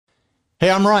Hey,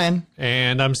 I'm Ryan.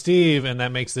 And I'm Steve, and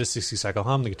that makes this 60 Cycle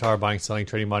Hum, the guitar buying, selling,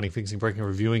 trading, modding, fixing, breaking,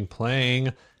 reviewing,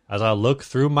 playing as I look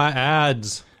through my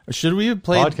ads. Should we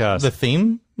play Podcast. the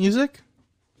theme music?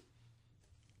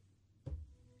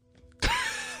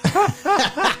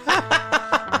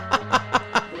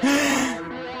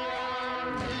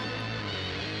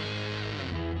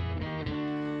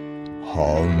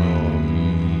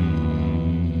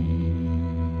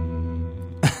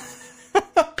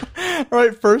 All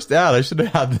right, first ad. I should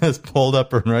have had this pulled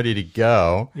up and ready to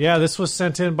go. Yeah, this was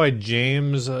sent in by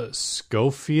James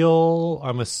Schofield.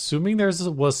 I'm assuming there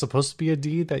was supposed to be a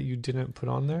D that you didn't put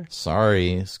on there.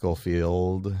 Sorry,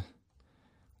 Schofield.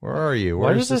 Where are you?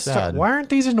 Where's this ad? Why aren't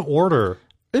these in order?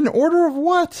 In order of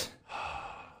what?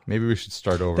 Maybe we should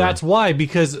start over. That's why,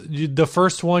 because the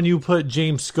first one you put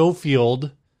James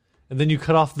Schofield, and then you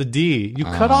cut off the D. You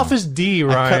cut off his D,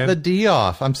 Ryan. I cut the D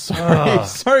off. I'm sorry.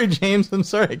 Sorry, James. I'm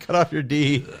sorry. I cut off your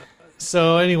D.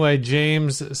 So anyway,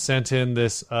 James sent in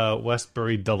this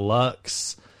Wesbury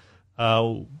Deluxe.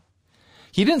 He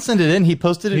didn't send it in. He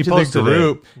posted it to the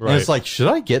group. Right. And it's like, should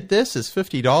I get this? It's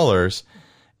 $50.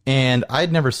 And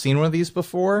I'd never seen one of these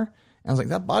before. And I was like,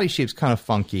 that body shape's kind of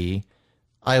funky.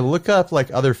 I look up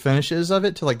like other finishes of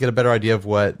it to like get a better idea of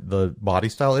what the body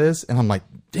style is. And I'm like,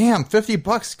 damn,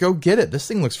 $50, go get it. This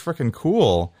thing looks freaking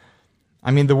cool. I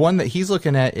mean, the one that he's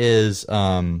looking at is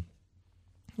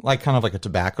like kind of like a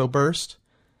tobacco burst.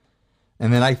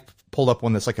 And then I pulled up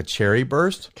one that's like a cherry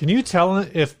burst. Can you tell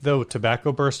if the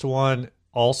tobacco burst one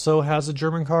also has a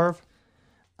German carve?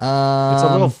 It's a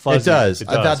little fuzzy. It does.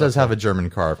 That does have a German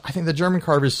carve. I think the German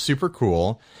carve is super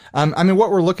cool. I mean,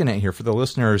 what we're looking at here for the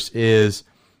listeners is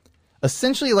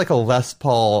essentially like a Les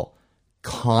Paul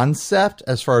concept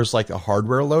as far as like a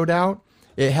hardware loadout.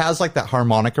 It has like that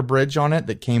harmonica bridge on it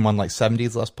that came on like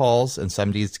 70s Les Pauls and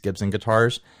 70s Gibson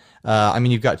guitars. I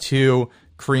mean, you've got two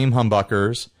cream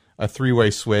humbuckers, a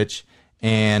three-way switch,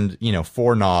 and,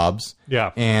 4 knobs.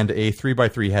 Yeah. And a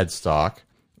 3x3 headstock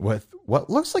with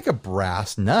what looks like a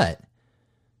brass nut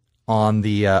on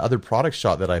the other product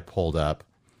shot that I pulled up.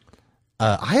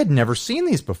 I had never seen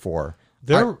these before.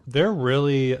 They're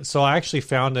really... So I actually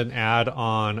found an ad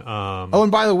on... Oh,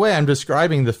 and by the way, I'm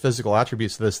describing the physical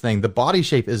attributes of this thing. The body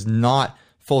shape is not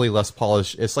fully Les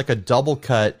Paulish. It's like a double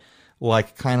cut,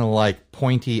 like kind of like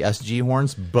pointy SG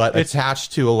horns, but it's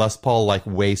attached to a Les Paul like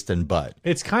waist and butt.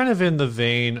 It's kind of in the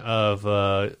vein of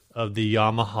the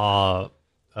Yamaha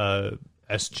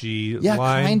SG line. Yeah,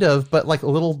 kind of, but like a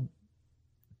little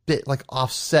bit like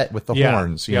offset with the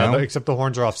horns, you know? Except the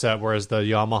horns are offset, whereas the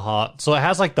Yamaha... So it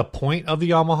has like the point of the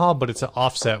Yamaha, but it's an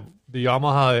offset. The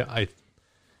Yamaha,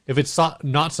 if it's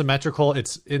not symmetrical,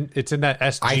 it's in that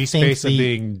SG space of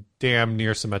being damn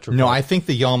near symmetrical. No, I think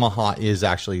the Yamaha is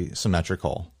actually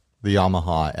symmetrical. The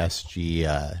Yamaha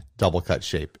SG double cut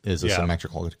shape is a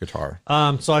symmetrical guitar.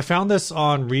 So I found this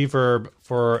on Reverb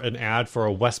for an ad for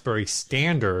a Wesbury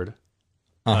Standard,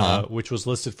 which was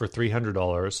listed for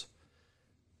 $300.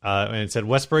 And it said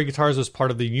Wesbury Guitars was part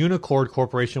of the Unicord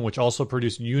Corporation, which also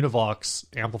produced Univox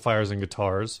amplifiers and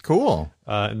guitars. Cool.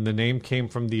 And the name came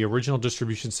from the original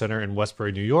distribution center in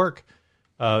Wesbury, New York.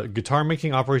 Guitar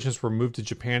making operations were moved to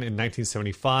Japan in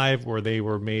 1975, where they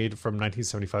were made from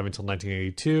 1975 until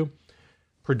 1982.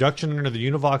 Production under the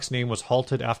Univox name was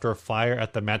halted after a fire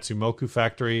at the Matsumoku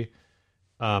factory.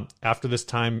 After this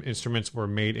time, instruments were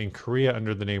made in Korea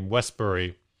under the name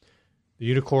Wesbury.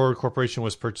 The Unicord Corporation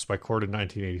was purchased by Korg in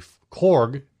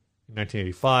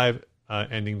 1985,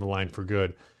 ending the line for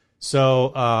good.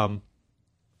 So I'm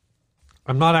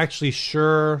not actually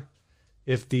sure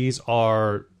if these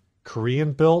are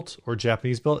Korean built or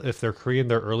Japanese built. If they're Korean,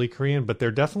 they're early Korean, but they're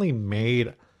definitely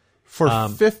made for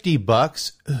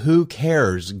 $50. Who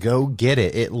cares? Go get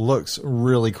it. It looks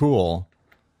really cool.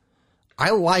 I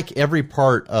like every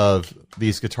part of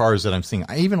these guitars that I'm seeing.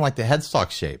 I even like the headstock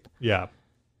shape. Yeah.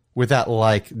 With that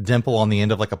like dimple on the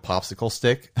end of like a popsicle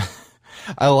stick.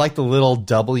 I like the little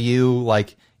W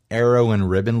like arrow and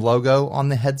ribbon logo on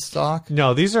the headstock.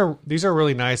 No, these are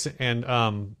really nice, and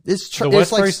the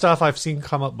Wesbury stuff I've seen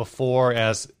come up before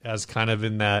as kind of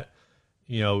in that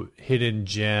hidden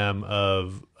gem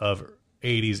of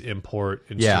 80s import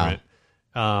instrument.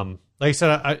 Yeah. Like I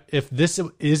said, if this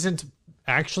isn't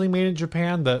actually made in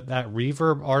Japan, that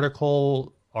Reverb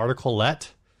articulette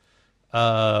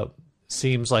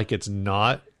seems like it's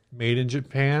not made in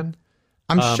Japan.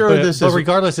 I'm sure but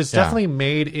regardless, it's definitely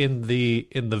made in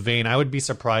the vein. I would be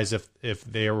surprised if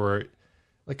they were,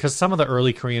 because some of the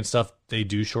early Korean stuff they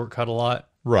do shortcut a lot.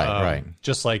 Right.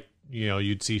 Just like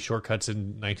you'd see shortcuts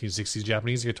in 1960s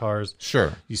Japanese guitars.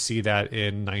 Sure, you see that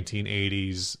in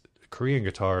 1980s Korean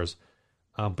guitars.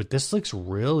 But this looks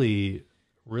really,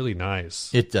 really nice.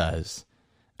 It does.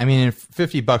 I mean,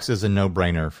 $50 is a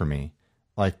no-brainer for me.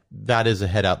 Like, that is a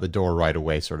head out the door right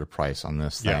away sort of price on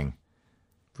this thing.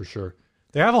 For sure.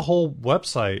 They have a whole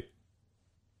website,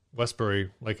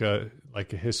 Wesbury, like a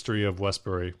history of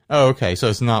Wesbury. Oh, okay. So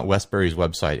it's not Wesbury's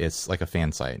website. It's like a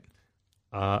fan site.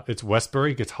 It's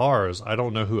Wesbury Guitars. I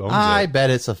don't know who owns it. I bet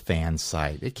it's a fan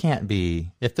site. It can't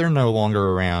be. If they're no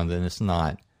longer around, then it's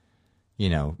not,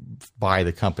 by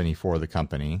the company for the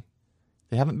company.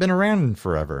 They haven't been around in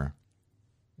forever.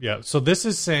 Yeah. So this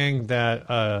is saying that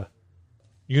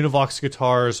Univox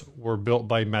guitars were built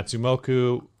by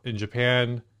Matsumoku in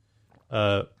Japan,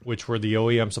 which were the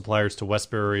OEM suppliers to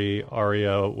Wesbury,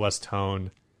 Aria,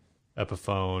 Westone,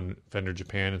 Epiphone, Fender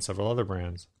Japan, and several other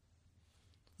brands.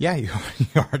 Yeah, you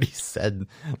already said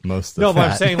most of that. No,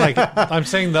 but I'm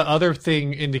saying the other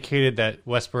thing indicated that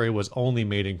Wesbury was only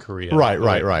made in Korea.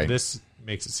 Right. This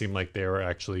makes it seem like they were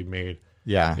actually made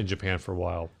in Japan for a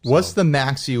while. So. What's the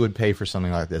max you would pay for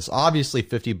something like this? Obviously,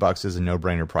 $50 is a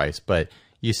no-brainer price, but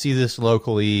you see this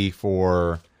locally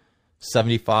for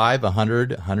 $75,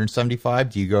 $100,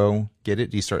 $175. Do you go get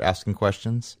it? Do you start asking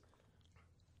questions?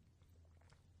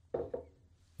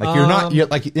 Like you're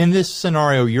like in this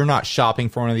scenario, you're not shopping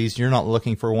for one of these. You're not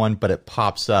looking for one, but it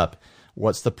pops up.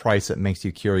 What's the price that makes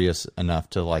you curious enough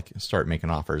to like start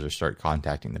making offers or start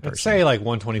contacting the person? Let's say like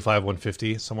 125,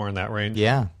 150, somewhere in that range.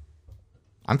 Yeah,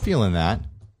 I'm feeling that.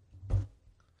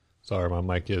 Sorry, my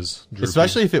mic is droopy.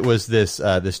 Especially if it was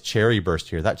this cherry burst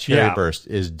here. That cherry burst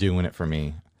is doing it for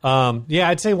me.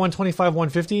 I'd say 125,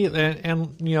 150,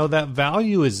 and that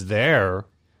value is there.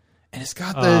 And it's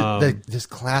got this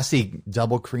classy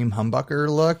double cream humbucker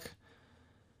look.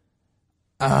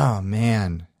 Oh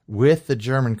man, with the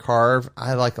German carve,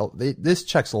 I like this.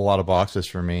 Checks a lot of boxes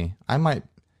for me. I might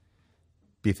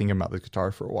be thinking about the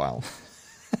guitar for a while.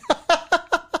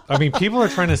 I mean, people are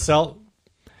trying to sell.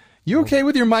 You okay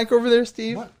with your mic over there,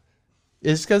 Steve? What?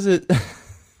 It's because it.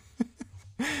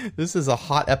 This is a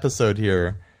hot episode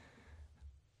here.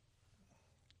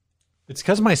 It's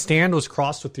because my stand was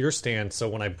crossed with your stand, so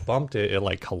when I bumped it, it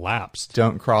like collapsed.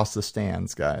 Don't cross the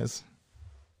stands, guys.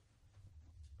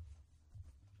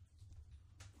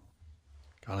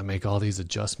 Gotta make all these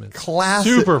adjustments. Classic,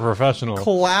 super professional.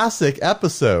 Classic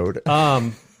episode.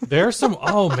 There's some.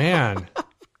 Oh man,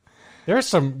 there's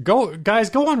some. Go on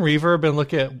Reverb and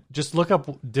look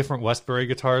up different Wesbury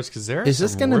guitars because there's is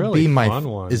this going to really be my fun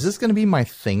ones. Is this going to be my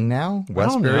thing now?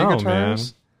 Wesbury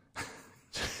guitars. Man.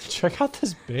 Check out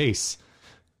this bass.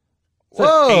 It's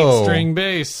Whoa. an 8-string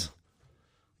bass.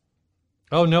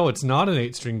 Oh, no, it's not an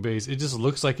 8-string bass. It just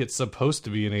looks like it's supposed to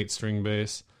be an 8-string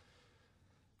bass.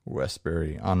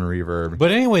 Wesbury on Reverb.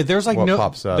 But anyway, there's like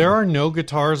there are no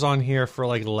guitars on here for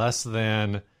like less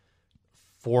than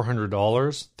 $400,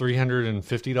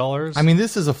 $350. I mean,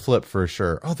 this is a flip for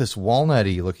sure. Oh, this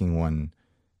walnutty looking one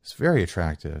is very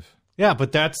attractive. Yeah,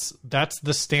 but that's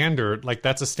the standard. Like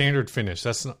that's a standard finish.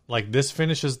 That's not, like this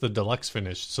finish is the deluxe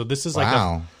finish. So this is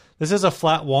like this is a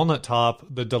flat walnut top.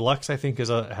 The deluxe I think has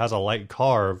a light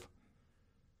carve.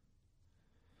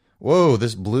 Whoa,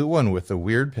 this blue one with the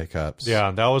weird pickups. Yeah,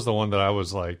 that was the one that I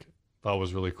was like thought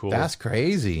was really cool. That's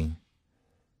crazy.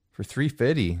 For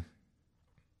 $350.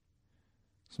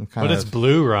 Some kind but it's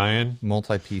blue, Ryan.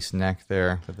 Multi-piece neck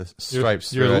there with the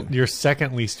stripes through it. Your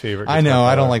second least favorite. I know.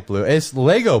 I don't like blue. It's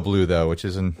Lego blue though, which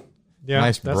is a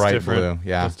nice bright different. blue.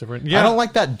 Yeah, that's different. Yeah, I don't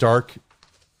like that dark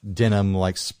denim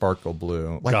like sparkle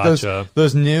blue. Like gotcha.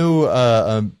 those new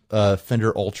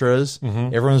Fender Ultras.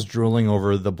 Mm-hmm. Everyone's drooling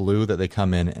over the blue that they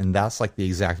come in, and that's like the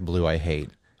exact blue I hate.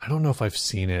 I don't know if I've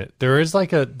seen it. There is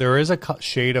a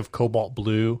shade of cobalt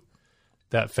blue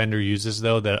that Fender uses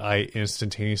though that I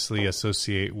instantaneously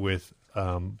associate with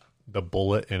the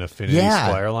Bullet and Affinity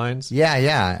Squire lines.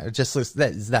 Yeah. It just looks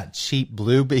that cheap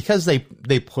blue because they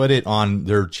put it on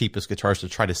their cheapest guitars to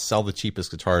try to sell the cheapest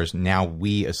guitars. Now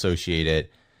we associate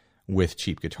it with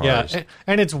cheap guitars. Yeah,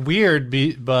 and it's weird,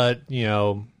 but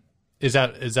is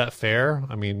that fair?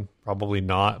 I mean, probably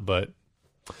not. But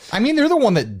I mean, they're the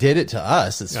one that did it to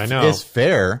us. I know it's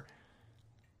fair.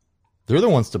 They're the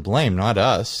ones to blame, not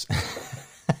us.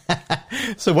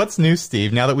 So what's new,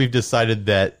 Steve? Now that we've decided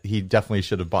that he definitely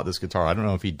should have bought this guitar. I don't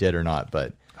know if he did or not,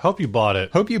 but hope you bought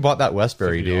it. Hope you bought that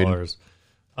Wesbury, $50.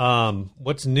 Dude.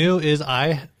 What's new is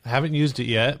I haven't used it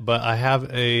yet, but I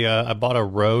have I bought a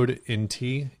Rode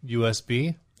NT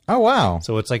USB. Oh wow!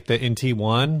 So it's like the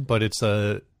NT1, but it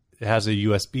has a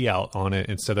USB out on it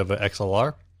instead of an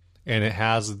XLR, and it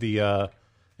has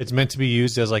it's meant to be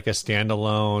used as like a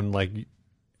standalone like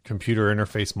computer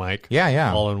interface mic.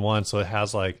 Yeah. All in one. So it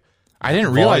has like I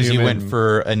didn't realize you went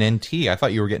for an NT. I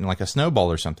thought you were getting like a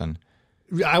Snowball or something.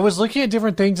 I was looking at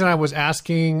different things, and I was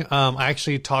asking. I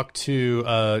actually talked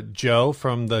to Joe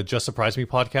from the Just Surprise Me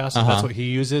podcast, and that's what he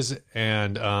uses.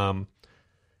 And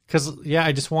because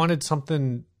I just wanted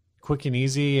something quick and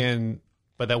easy,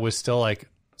 but that was still like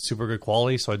super good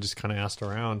quality. So I just kind of asked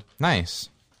around. Nice.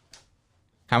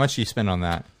 How much do you spend on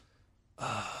that?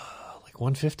 Like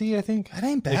 $150, I think. That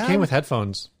ain't bad. It came with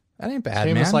headphones. That ain't bad, It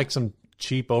came man. with like some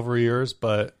cheap over ears,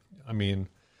 but I mean,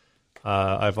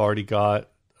 I've already got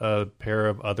a pair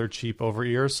of other cheap over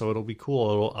ears, so it'll be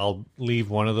cool. I'll leave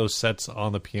one of those sets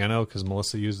on the piano because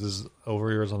Melissa uses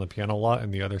over ears on the piano a lot,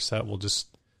 and the other set will just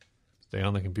stay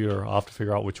on the computer. I'll have to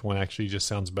figure out which one actually just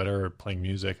sounds better at playing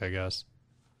music, I guess.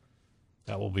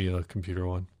 That will be the computer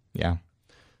one. Yeah.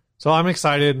 So I'm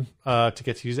excited to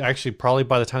get to use it. Actually, probably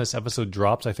by the time this episode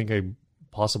drops, I think I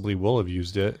possibly will have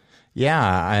used it.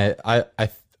 Yeah. I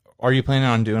are you planning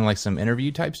on doing like some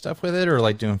interview type stuff with it, or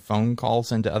like doing phone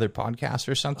calls into other podcasts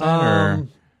or something? Or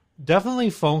definitely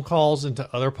phone calls into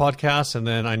other podcasts, and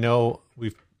then I know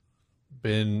we've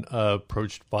been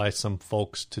approached by some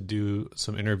folks to do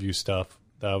some interview stuff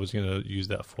that I was going to use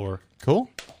that for. Cool.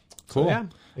 So, yeah,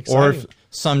 exciting. Or if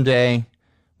someday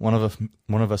one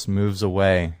of us moves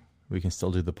away, we can still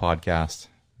do the podcast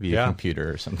via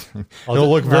computer or something. It'll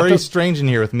look very strange in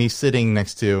here with me sitting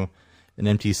next to an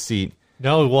empty seat.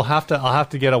 No, I'll have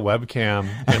to get a webcam,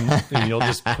 and you'll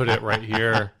just put it right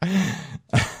here.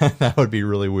 That would be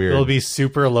really weird. It'll be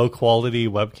super low quality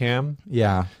webcam.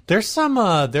 Yeah. There's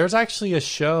there's actually a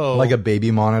show. Like a baby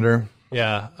monitor.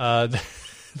 Yeah.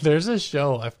 There's a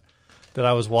show that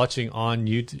I was watching on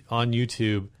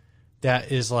YouTube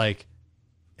that is like,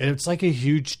 and it's like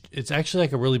it's actually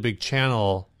like a really big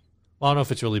channel. Well, I don't know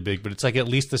if it's really big, but it's like at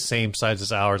least the same size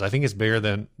as ours. I think it's bigger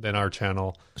than our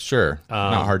channel. Sure.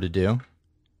 Not hard to do.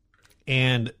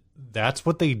 And that's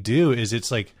what they do, is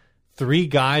it's like 3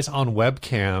 guys on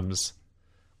webcams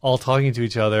all talking to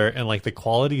each other, and like the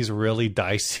quality is really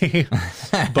dicey.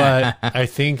 But I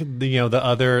think there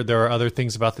are other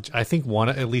things about I think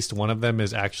at least one of them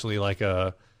is actually like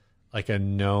a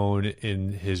known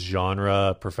in his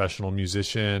genre professional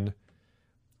musician.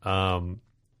 And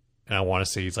I want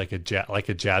to say he's like a jazz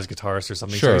guitarist or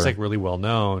something. Sure. So he's like really well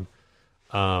known.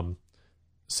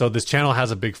 So this channel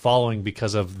has a big following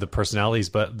because of the personalities,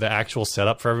 but the actual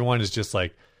setup for everyone is just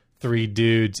like 3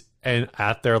 dudes and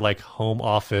at their like home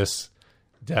office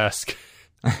desk.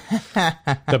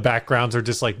 The backgrounds are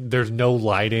just like, there's no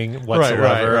lighting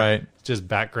whatsoever. Right. Just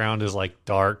background is like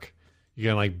dark. You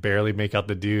can like barely make out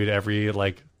the dude. Every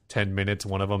like 10 minutes,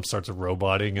 one of them starts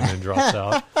roboting and then drops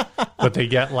out. But they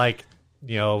get like,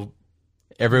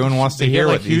 everyone wants to hear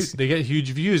what they get huge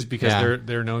views because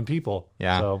they're known people.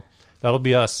 Yeah. So that'll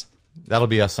be us. That'll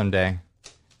be us someday.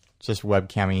 Just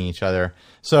webcamming each other.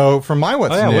 So for my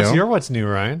what's new, what's new,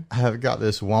 Ryan? I've got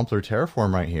this Wampler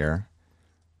Terraform right here.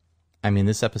 I mean,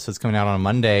 this episode's coming out on a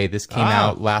Monday. This came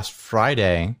out last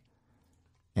Friday,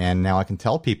 and now I can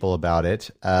tell people about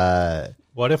it.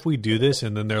 What if we do this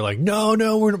and then they're like, no,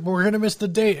 we're gonna miss the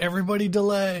date. Everybody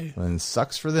delay. And it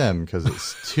sucks for them because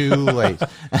it's too late.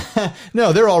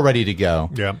 No, they're all ready to go.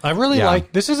 Yeah, I really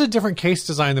like. This is a different case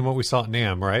design than what we saw at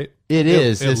NAMM, right? It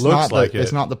is. It looks like it.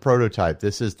 It's not the prototype.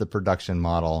 This is the production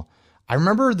model. I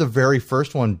remember the very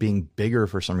first one being bigger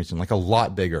for some reason, like a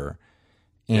lot bigger.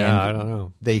 And I don't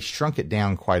know. They shrunk it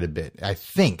down quite a bit. I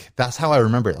think that's how I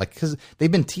remember it. Like, because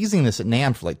they've been teasing this at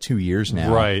NAMM for like 2 years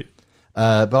now. Right.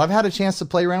 But I've had a chance to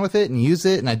play around with it and use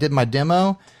it, and I did my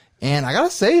demo, and I gotta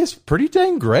say, it's pretty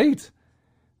dang great.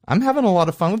 I'm having a lot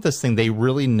of fun with this thing. They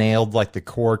really nailed like the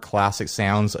core classic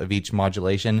sounds of each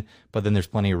modulation, but then there's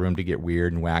plenty of room to get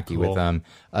weird and wacky with them.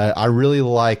 I really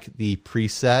like the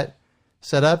preset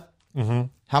setup. Mm-hmm.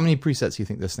 How many presets do you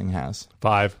think this thing has?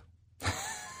 5.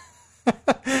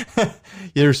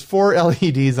 There's 4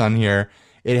 LEDs on here.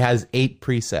 It has 8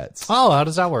 presets. Oh, how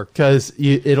does that work? Because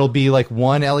it'll be like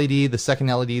one LED, the second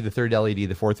LED, the third LED,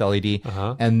 the fourth LED.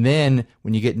 And then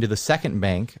when you get into the second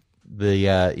bank,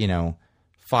 the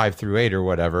 5 through 8 or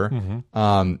whatever,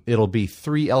 it'll be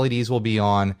 3 LEDs will be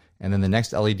on, and then the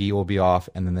next LED will be off,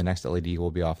 and then the next LED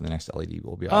will be off, and the next LED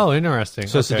will be off. Oh, interesting.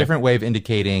 So it's a different way of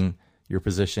indicating your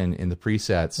position in the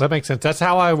presets. That makes sense. That's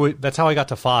how I got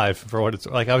to 5 for what it's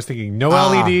like. I was thinking no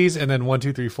LEDs and then 1,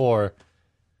 2, 3, 4.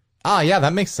 Yeah,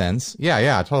 that makes sense.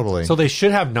 Yeah, totally. So they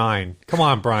should have 9. Come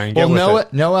on, Brian. Well,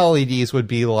 no LEDs would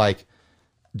be like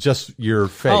just your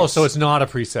face. Oh, so it's not a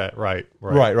preset, right?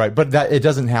 Right. But that it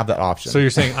doesn't have that option. So you're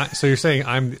saying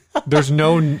there's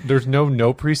no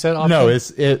preset option? No,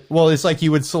 it's like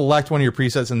you would select one of your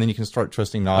presets and then you can start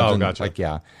twisting knobs. Oh, gotcha. Like,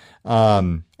 yeah.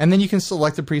 And then you can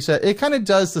select the preset. It kind of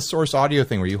does the source audio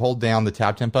thing where you hold down the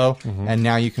tab tempo and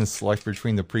now you can select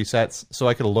between the presets. So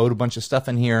I could load a bunch of stuff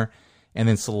in here and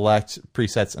then select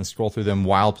presets and scroll through them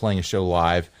while playing a show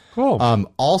live. Cool.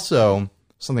 Also,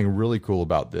 something really cool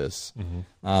about this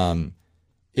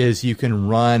is you can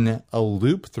run a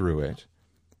loop through it.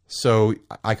 So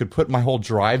I could put my whole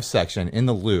drive section in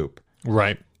the loop.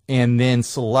 Right. And then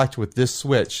select with this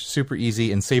switch, super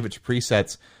easy, and save it to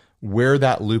presets where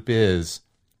that loop is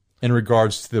in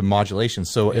regards to the modulation.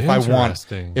 So if I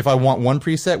want one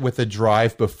preset with a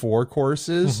drive before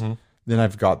choruses, then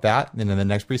I've got that. Then in the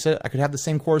next preset, I could have the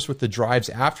same chorus with the drives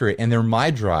after it, and they're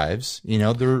my drives. You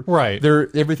know, they're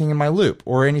everything in my loop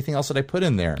or anything else that I put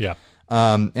in there. Yeah.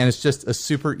 And it's just a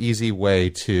super easy way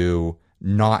to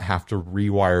not have to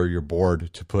rewire your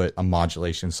board to put a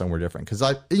modulation somewhere different. Because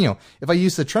if I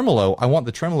use the tremolo, I want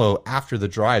the tremolo after the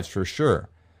drives for sure.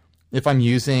 If I'm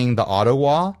using the auto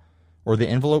wah or the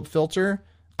envelope filter,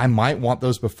 I might want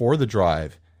those before the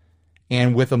drive.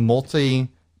 And with a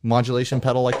multi-modulation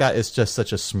pedal like that, it's just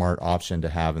such a smart option to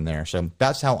have in there. So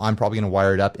that's how I'm probably going to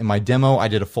wire it up. In my demo, I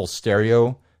did a full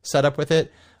stereo setup with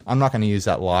it. I'm not going to use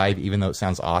that live, even though it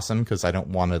sounds awesome, because I don't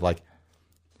want to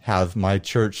have my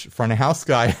church front of house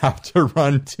guy have to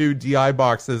run 2 DI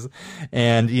boxes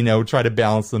and, try to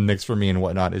balance the mix for me and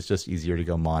whatnot. It's just easier to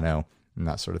go mono and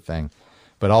that sort of thing.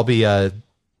 But I'll be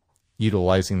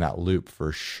utilizing that loop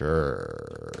for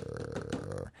sure.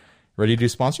 Ready to do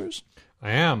sponsors?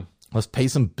 I am. Let's pay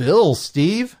some bills,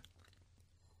 Steve.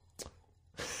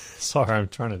 Sorry, I'm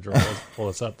trying to pull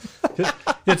this up.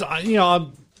 It's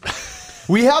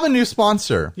we have a new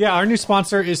sponsor. Yeah, our new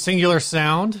sponsor is Singular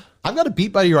Sound. I've got a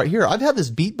Beat Buddy right here. I've had this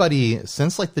Beat Buddy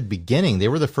since the beginning. They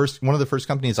were one of the first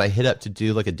companies I hit up to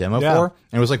do a demo for,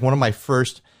 and it was one of my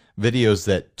first videos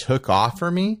that took off for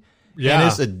me. Yeah, and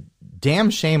it's a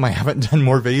damn shame I haven't done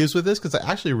more videos with this because I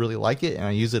actually really like it and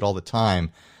I use it all the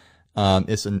time.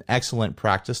 It's an excellent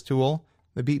practice tool,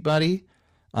 the Beat Buddy.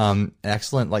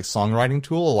 Excellent songwriting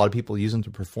tool. A lot of people use them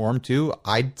to perform too.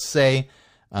 I'd say,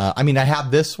 I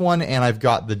have this one and I've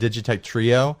got the Digitech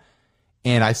Trio.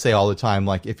 And I say all the time,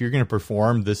 if you're going to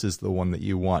perform, this is the one that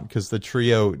you want, because the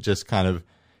Trio just kind of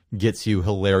gets you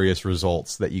hilarious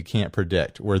results that you can't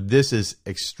predict, where this is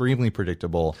extremely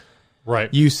predictable.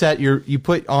 Right. You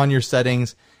put on your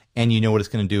settings and you know what it's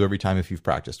going to do every time if you've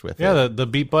practiced with it. Yeah, the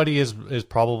Beat Buddy is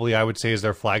probably, I would say, is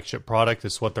their flagship product.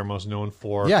 It's what they're most known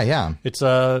for. Yeah, yeah. It's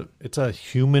a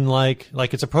human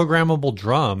it's a programmable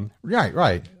drum.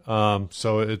 Right.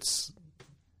 So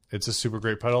it's a super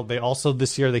great pedal. They also,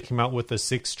 this year, they came out with a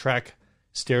 6-track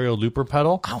stereo looper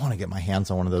pedal. I want to get my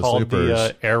hands on one of those called loopers.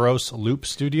 The Eros Loop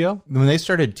Studio. When they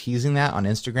started teasing that on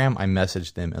Instagram, I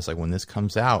messaged them. It's when this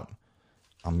comes out,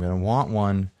 I'm going to want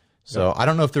one. So I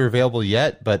don't know if they're available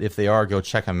yet, but if they are, go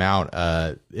check them out.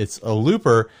 It's a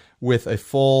looper with a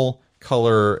full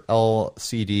color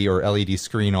LCD or LED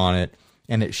screen on it.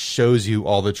 And it shows you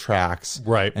all the tracks,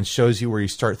 right? And shows you where you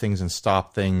start things and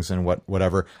stop things and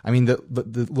whatever.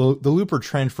 The looper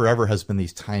trend forever has been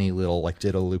these tiny little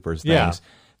ditto loopers things. Yeah.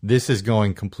 This is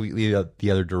going completely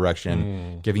the other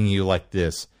direction, giving you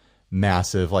this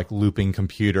massive looping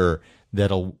computer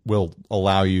that will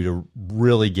allow you to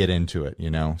really get into it.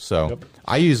 So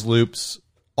I use loops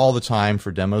all the time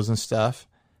for demos and stuff,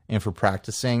 and for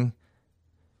practicing.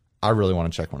 I really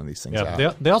want to check one of these things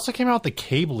out. They also came out with the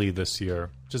Cably this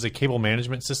year, which is a cable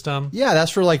management system. Yeah,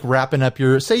 that's for wrapping up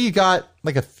say you got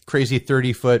a crazy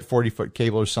 30-foot, 40-foot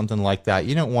cable or something like that.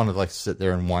 You don't want to sit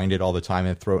there and wind it all the time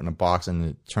and throw it in a box and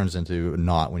it turns into a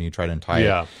knot when you try to untie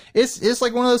it. It's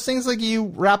one of those things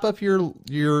you wrap up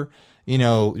your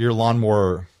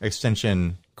lawnmower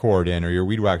extension cord in, or your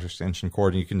weed whacker extension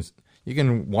cord, and you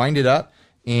can wind it up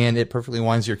and it perfectly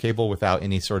winds your cable without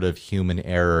any sort of human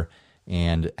error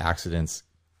and accidents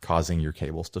causing your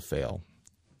cables to fail.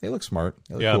 They look smart.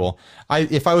 They look cool.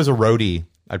 If I was a roadie,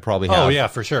 I'd probably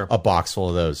have for sure. a box full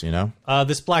of those,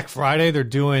 This Black Friday, they're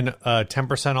doing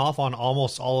 10% off on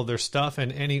almost all of their stuff,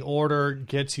 and any order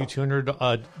gets you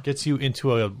gets you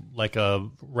into a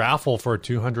raffle for a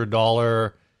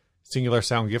 $200 Singular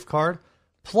Sound gift card.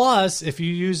 Plus, if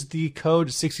you use the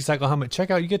code 60 Cycle Helmet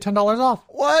checkout, you get $10 off.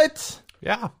 What?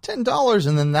 Yeah. $10,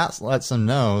 and then that lets them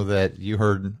know that you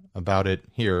heard about it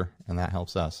here, and that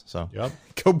helps us. So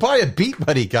go buy a Beat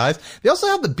Buddy, guys. They also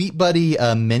have the Beat Buddy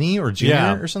Mini or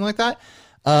Junior or something like that.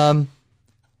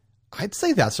 I'd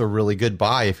say that's a really good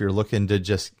buy if you're looking to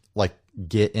just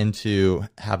get into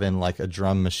having a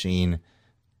drum machine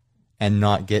and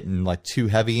not getting too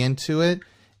heavy into it.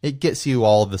 it gets you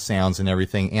all the sounds and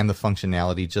everything and the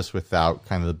functionality just without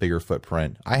kind of the bigger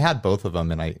footprint. I had both of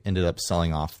them, and I ended up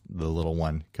selling off the little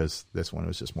one because this one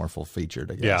was just more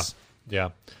full-featured, I guess. Yeah.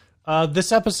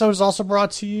 This episode is also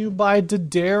brought to you by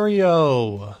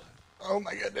D'Addario. Oh,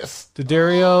 my goodness.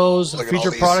 D'Addario's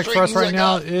featured product for us right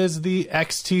now is the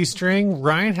XT string.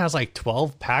 Ryan has like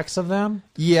 12 packs of them.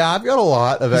 Yeah, I've got a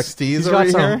lot of XTs over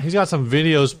here. He's got some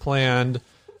videos planned.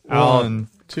 One,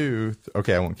 two,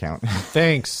 okay, I won't count.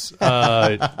 Thanks,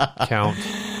 count.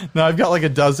 No, I've got like a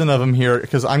dozen of them here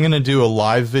because I'm going to do a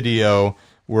live video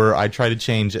where I try to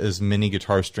change as many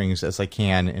guitar strings as I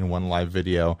can in one live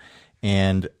video.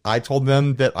 And I told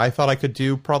them that I thought I could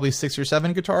do probably 6 or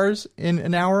 7 guitars in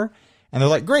an hour. And they're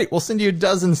like, great, we'll send you a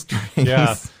dozen strings.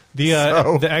 Yeah. The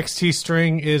XT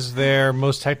string is their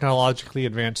most technologically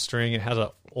advanced string. It has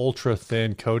a ultra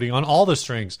thin coating on all the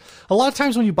strings. A lot of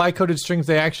times when you buy coated strings,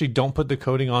 they actually don't put the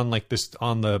coating on like this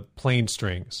on the plain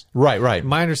strings. Right.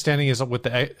 My understanding is that with the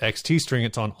XT string,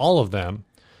 it's on all of them.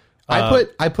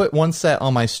 I put one set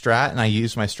on my Strat, and I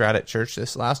used my Strat at church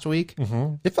this last week.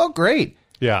 Mm-hmm. It felt great.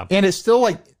 Yeah. And it's still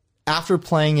like, after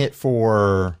playing it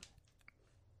for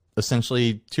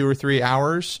essentially 2 or 3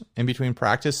 hours in between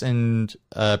practice and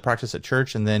practice at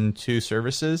church and then 2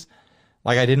 services,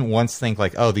 like I didn't once think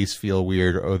like, oh, these feel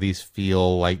weird, or these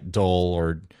feel like dull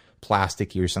or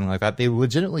plasticky or something like that. They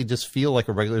legitimately just feel like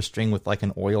a regular string with like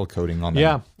an oil coating on them.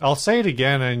 Yeah. I'll say it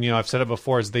again, and I've said it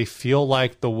before, is they feel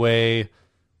like the way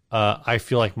I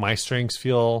feel like my strings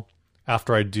feel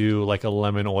after I do like a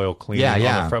lemon oil cleaning on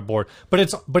the fretboard.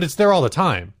 But it's there all the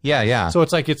time. Yeah. So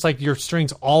it's like your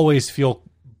strings always feel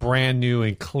brand new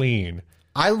and clean.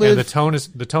 And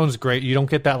the tone's great. You don't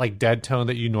get that like dead tone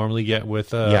that you normally get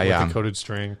with a coated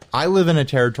string. I live in a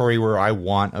territory where I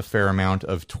want a fair amount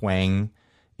of twang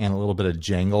and a little bit of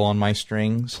jangle on my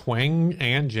strings. Twang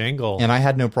and jangle. And I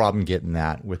had no problem getting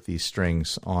that with these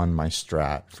strings on my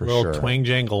Strat for sure. Twang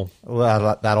jangle.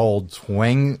 That old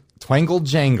twangle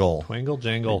jangle. Twangle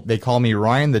jangle. They call me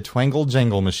Ryan the Twangle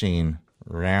Jangle Machine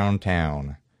round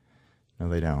town. No,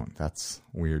 they don't. That's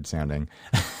weird sounding.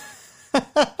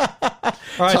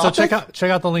 All right, so check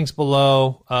out the links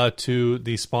below to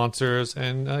the sponsors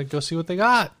and go see what they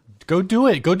got. Go do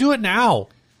it. Go do it now.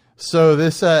 So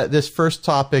this first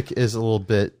topic is a little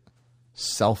bit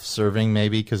self-serving,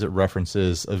 maybe, because it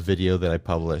references a video that I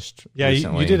published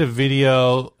recently. You did a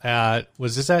video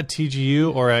was this at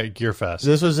TGU or at Gearfest?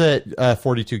 This was at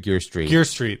 42 Gear Street. 42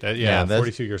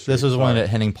 Gear Street. This was one at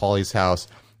Henning Pauly's house.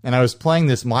 And I was playing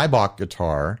this Maybach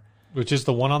guitar. Which is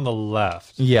the one on the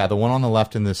left. Yeah, the one on the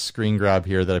left in this screen grab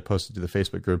here that I posted to the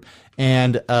Facebook group.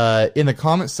 And in the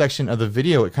comments section of the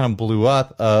video, it kind of blew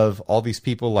up of all these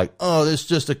people like, oh, this is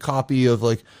just a copy of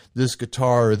like this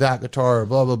guitar or that guitar,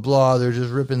 blah, blah, blah. They're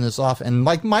just ripping this off. And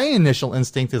like my initial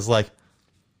instinct is like,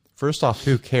 first off,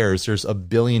 who cares? There's a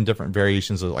billion different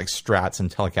variations of like Strats and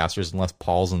Telecasters and Les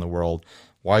Pauls in the world.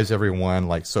 Why is everyone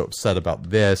like so upset about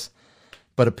this?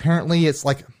 But apparently it's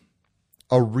like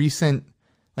a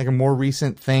more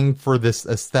recent thing for this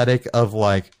aesthetic of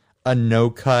like a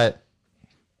no-cut,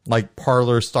 like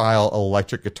Parlor style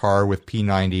electric guitar with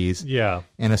P90s. Yeah.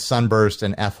 And a sunburst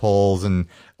and F-holes and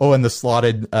the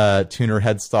slotted tuner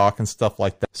headstock and stuff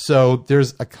like that. So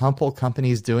there's a couple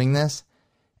companies doing this,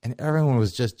 and everyone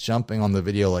was just jumping on the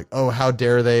video like, oh, how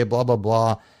dare they, blah, blah,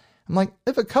 blah. I'm like,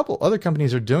 if a couple other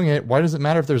companies are doing it, why does it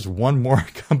matter if there's one more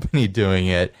company doing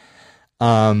it?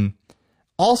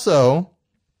 Also,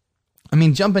 I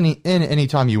mean, jump in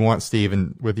anytime you want, Steve,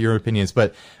 and with your opinions.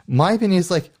 But my opinion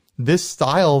is like this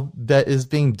style that is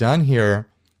being done here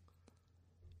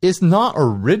is not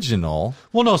original.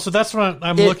 Well, no. So that's what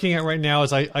I'm looking at right now.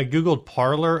 Is I googled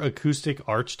Parlor acoustic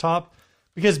archtop,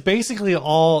 because basically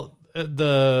all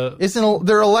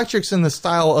they're electrics in the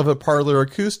style of a Parlor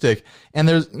acoustic, and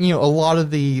there's a lot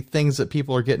of the things that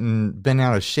people are getting bent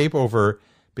out of shape over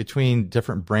between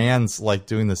different brands like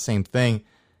doing the same thing.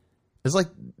 It's like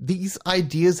these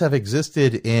ideas have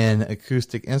existed in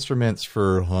acoustic instruments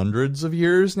for hundreds of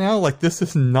years now. Like, this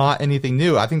is not anything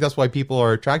new. I think that's why people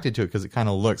are attracted to it, because it kind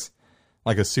of looks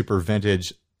like a super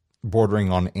vintage,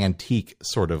 bordering on antique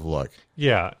sort of look.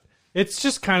 Yeah. It's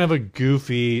just kind of a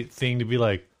goofy thing to be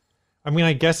like, I mean,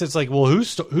 I guess it's like, well,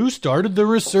 who started the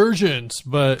resurgence?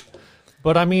 But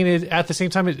I mean, at the same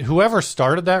time, whoever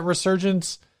started that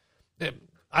resurgence,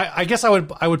 I guess I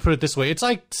would put it this way. It's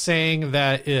like saying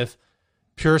that if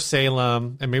Pure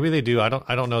Salem, and maybe they do, I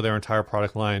don't know their entire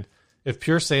product line. If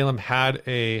Pure Salem had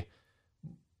an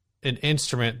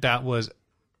instrument that was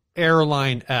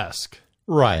airline-esque,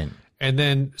 right, And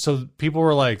then, so people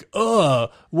were like,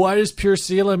 why does Pure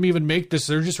Salem even make this?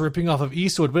 They're just ripping off of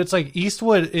Eastwood. But it's like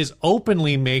Eastwood is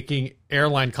openly making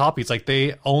airline copies. Like,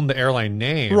 they own the airline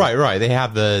name. Right. They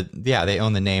have they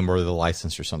own the name or the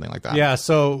license or something like that. Yeah,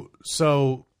 so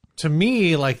to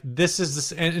me, like, this is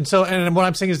this. And what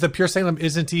I'm saying is the Pure Salem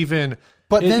isn't even.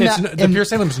 But then the Pure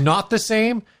Salem's not the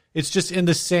same. It's just in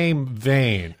the same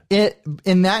vein.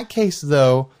 In that case,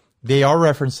 though, they are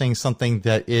referencing something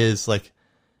that is like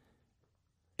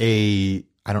I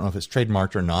don't know if it's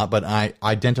trademarked or not, but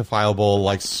identifiable,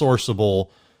 like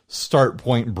sourceable start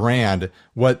point brand.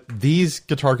 What these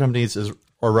guitar companies are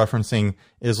referencing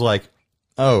is like,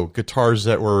 guitars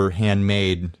that were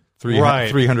handmade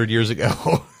 300 years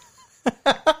ago.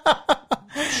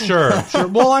 Sure.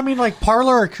 Well, I mean, like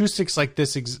Parlor acoustics like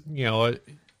this,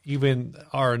 even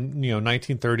our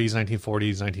 1930s,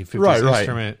 1940s, 1950s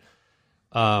instrument.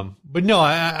 But no,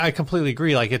 I completely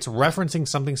agree. Like, it's referencing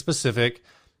something specific.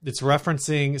 It's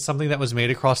referencing something that was made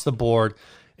across the board.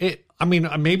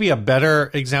 Maybe a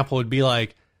better example would be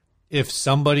like if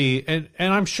somebody, and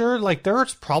I'm sure like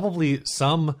there's probably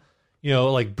some,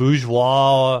 like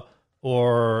bourgeois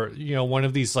or, one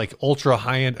of these like ultra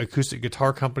high-end acoustic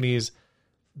guitar companies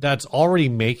that's already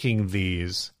making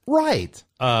these. Right.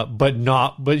 But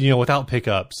without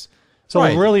pickups. So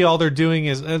really all they're doing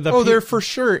is... there for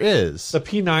sure is. The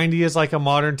P90 is like a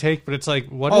modern take, but it's like...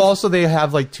 also they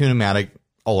have like tunematic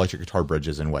electric guitar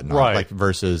bridges and whatnot, like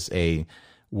versus a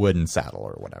wooden saddle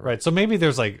or whatever. Right. So maybe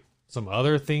there's like some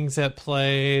other things at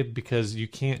play because you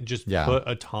can't just put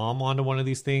a tom onto one of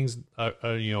these things.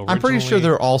 I'm pretty sure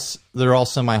they're all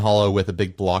semi-hollow with a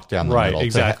big block down the middle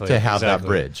to have that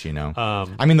bridge.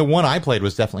 The one I played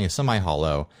was definitely a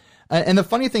semi-hollow. And the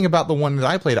funny thing about the one that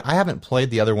I played, I haven't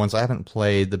played the other ones. I haven't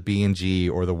played the B&G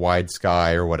or the Wide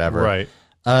Sky or whatever. Right.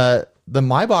 The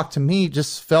Maybach to me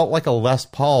just felt like a Les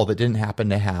Paul that didn't happen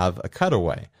to have a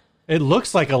cutaway. It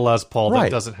looks like a Les Paul that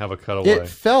doesn't have a cutaway. It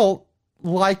felt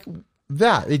like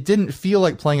that. It didn't feel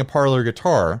like playing a Parlor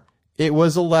guitar. It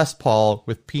was a Les Paul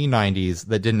with P90s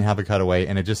that didn't have a cutaway,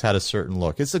 and it just had a certain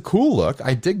look. It's a cool look.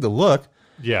 I dig the look.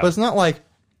 Yeah. But it's not like,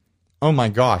 oh my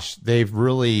gosh, they've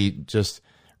really just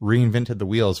reinvented the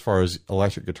wheel as far as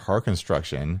electric guitar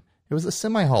construction. It was a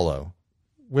semi-hollow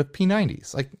with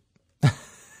P90s. Like,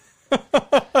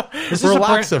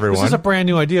 relax, everyone. This is a brand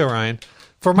new idea, Ryan.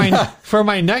 For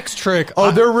my next trick.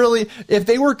 They're really, if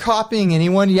they were copying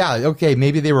anyone,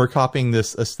 maybe they were copying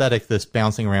this aesthetic, this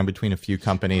bouncing around between a few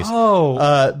companies.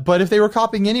 But if they were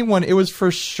copying anyone, it was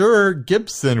for sure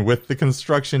Gibson with the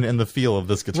construction and the feel of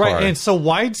this guitar. Right, and so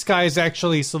Wide Sky is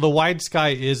actually, the Wide Sky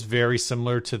is very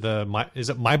similar to is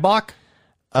it Maybach?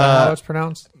 How it's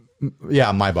pronounced?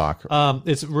 Yeah, Maybach.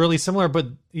 It's really similar, but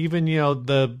even,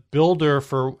 the builder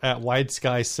at Wide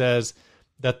Sky says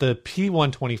that the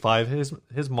P125,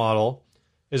 his model,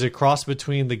 is a cross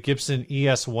between the Gibson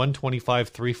ES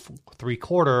 125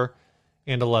 3/4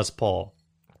 and a Les Paul.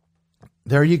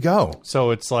 There you go. So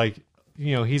it's like,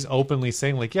 he's openly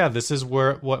saying like, this is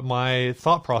what my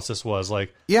thought process was.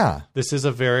 Like, this is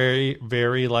a very,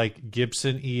 very like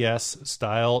Gibson ES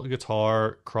style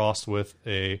guitar crossed with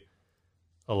a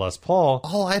Les Paul.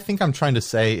 All I think I'm trying to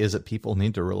say is that people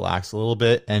need to relax a little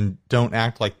bit and don't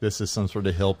act like this is some sort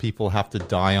of hill people have to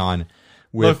die on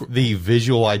with the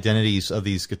visual identities of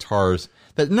these guitars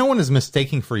that no one is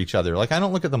mistaking for each other. Like, I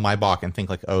don't look at the Maybach and think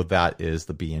like, that is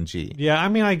the B&G. Yeah,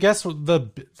 I guess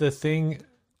the thing...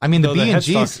 the B&Gs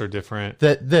headstocks are different.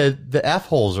 The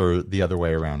F-holes are the other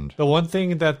way around. The one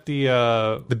thing that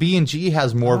the B&G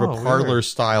has more of a Parlor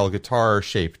style guitar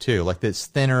shape too. Like, it's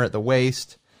thinner at the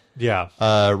waist. Yeah.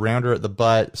 Rounder at the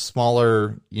butt,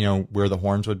 smaller, where the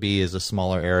horns would be is a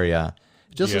smaller area.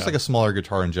 It just looks like a smaller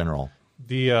guitar in general.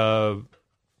 The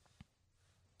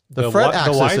fret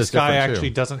axis Wide is Sky different actually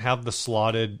too. Doesn't have the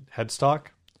slotted headstock.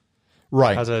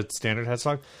 Right. It has a standard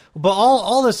headstock. But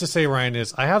all this to say, Ryan,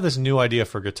 is I have this new idea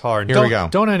for guitar. Here we go.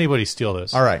 Don't anybody steal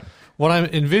this. All right. What I'm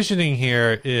envisioning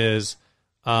here is,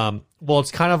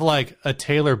 it's kind of like a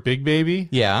Taylor Big Baby.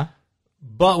 Yeah.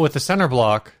 But with a center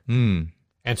block.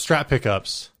 And Strat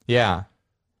pickups. Yeah.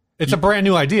 It's a brand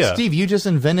new idea. Steve, you just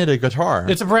invented a guitar.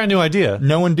 It's a brand new idea.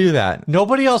 No one do that.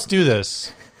 Nobody else do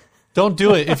this. Don't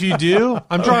do it. If you do,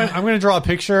 I'm going to draw a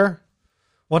picture.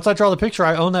 Once I draw the picture,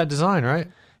 I own that design, right?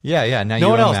 Yeah. Now no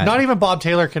one else. That. Not even Bob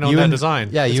Taylor can own that design.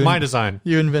 Yeah, it's my design.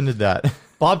 You invented that.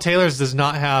 Bob Taylor's does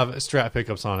not have Strat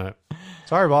pickups on it.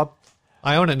 Sorry, Bob.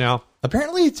 I own it now.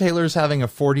 Apparently, Taylor's having a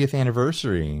 40th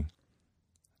anniversary,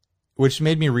 which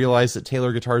made me realize that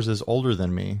Taylor Guitars is older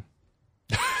than me.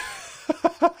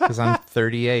 Because I'm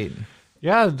 38.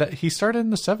 Yeah, he started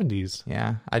in the 70s.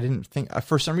 Yeah, I didn't think...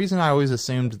 For some reason, I always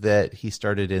assumed that he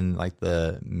started in like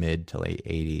the mid to late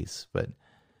 80s, but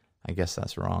I guess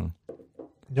that's wrong.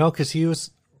 No, because he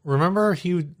was... Remember,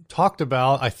 he talked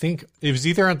about, I think it was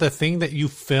either at the thing that you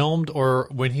filmed or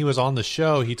when he was on the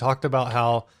show, he talked about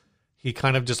how he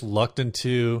kind of just lucked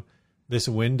into this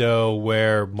window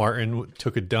where Martin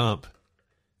took a dump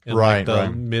in like the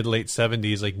mid-late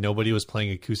 70s. Like nobody was playing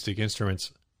acoustic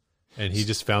instruments and he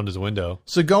just found his window.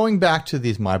 So going back to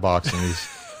these MyBox and these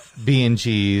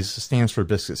B&Gs, stands for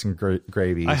biscuits and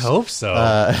gravies. I hope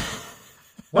so.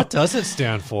 What does it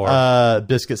stand for?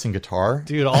 Biscuits and guitar.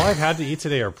 Dude, all I've had to eat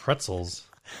today are pretzels.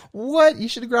 What? You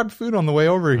should have grabbed food on the way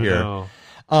over here.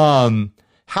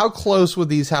 How close would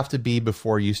these have to be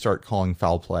before you start calling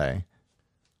foul play?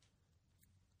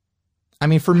 I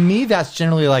mean, for me, that's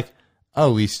generally like,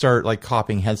 oh, we start like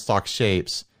copying headstock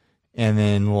shapes and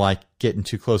then like getting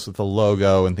too close with the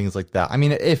logo and things like that. I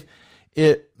mean, if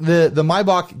the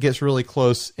Maybach gets really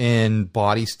close in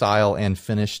body style and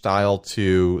finish style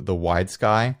to the Wide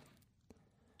Sky,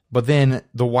 but then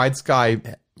the Wide Sky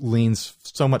leans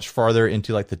so much farther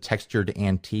into like the textured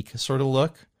antique sort of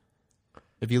look.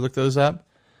 If you look those up,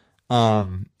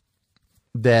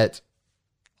 that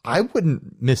I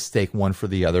wouldn't mistake one for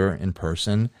the other in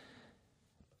person.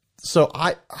 So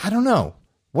I don't know.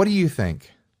 What do you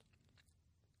think?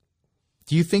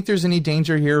 Do you think there's any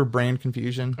danger here of brand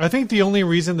confusion? I think the only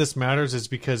reason this matters is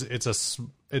because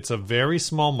it's a very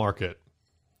small market.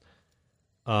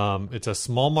 It's a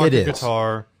small market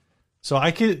guitar. So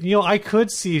I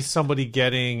could see somebody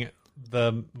getting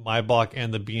the Maybach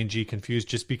and the B&G confused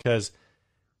just because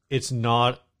it's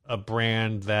not a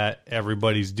brand that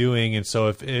everybody's doing, and so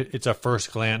if it's a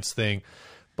first glance thing.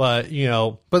 But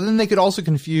then they could also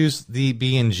confuse the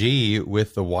B&G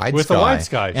with the Wide Sky. The Wide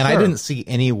Sky, and I didn't see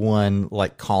anyone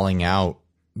like calling out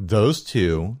those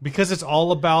two because it's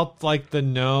all about like the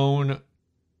known,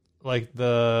 like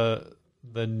the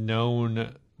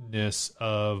knownness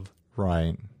of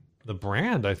the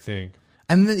brand. I think,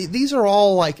 and these are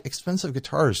all like expensive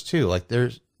guitars too. Like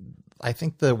I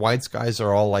think the Wide Skies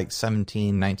are all like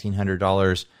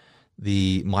 $1,900.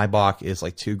 The Maybach is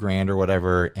like $2,000 or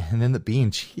whatever, and then the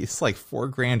B&G is like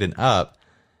 $4,000 and up.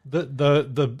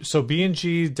 So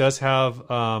B&G does have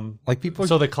like people.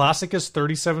 So the classic is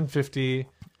 $3,750.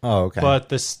 Oh, okay. But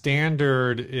the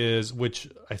standard is, which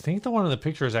I think the one in the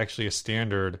picture is actually a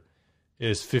standard,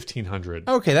 is $1,500.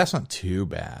 Okay, that's not too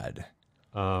bad.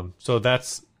 So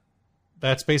that's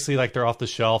basically like they're off the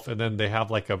shelf, and then they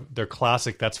have like their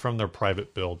classic that's from their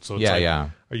private build. So it's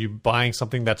are you buying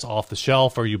something that's off the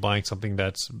shelf, or are you buying something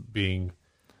that's being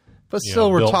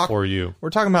built for you? We're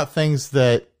talking about things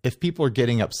that if people are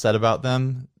getting upset about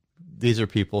them, these are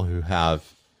people who have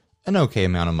an okay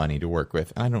amount of money to work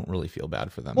with, and I don't really feel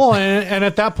bad for them. Well, and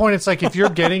at that point, it's like if you're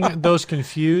getting those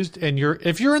confused, and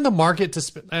if you're in the market to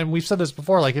spend, and we've said this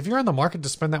before, like if you're in the market to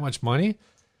spend that much money,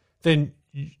 then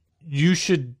you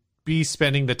should be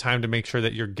spending the time to make sure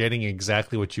that you're getting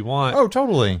exactly what you want. Oh,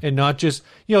 totally. And not just,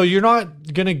 you're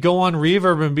not going to go on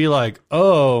Reverb and be like,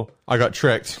 oh, I got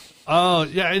tricked. Oh,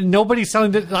 yeah. And nobody's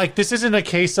selling that. Like, this isn't a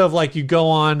case of like you go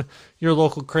on your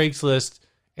local Craigslist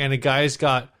and a guy's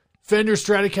got Fender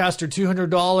Stratocaster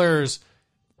 $200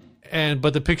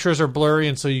 but the pictures are blurry.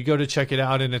 And so you go to check it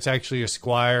out and it's actually a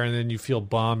Squire, and then you feel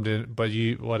bummed, but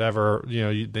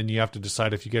then you have to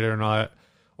decide if you get it or not.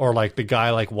 Or like the guy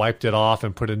like wiped it off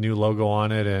and put a new logo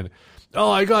on it, and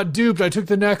I got duped. I took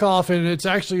the neck off and it's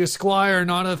actually a Squire,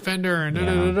 not a Fender,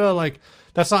 and like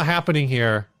that's not happening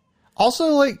here. Also,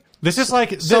 like this is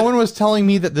like someone was telling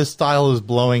me that this style is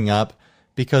blowing up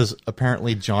because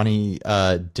apparently Johnny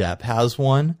Depp has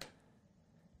one,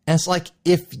 and it's like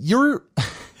if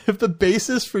the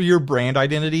basis for your brand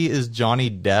identity is Johnny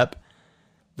Depp,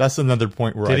 that's another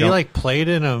point where he like played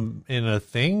in a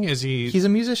thing? He's a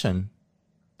musician.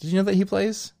 Did you know that he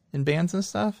plays in bands and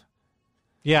stuff?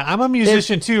 Yeah, I'm a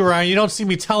musician too, Ryan. You don't see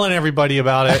me telling everybody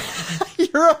about it.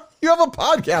 You have a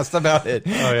podcast about it.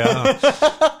 Oh,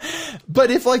 yeah.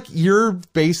 But if like your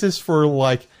basis for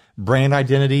like brand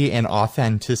identity and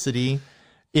authenticity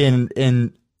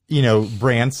in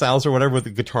brand styles or whatever with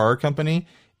a guitar company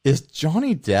is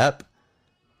Johnny Depp,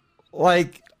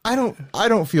 like I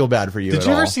don't feel bad for you. Did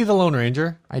you ever see The Lone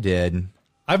Ranger? I did.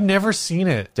 I've never seen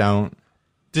it. Don't.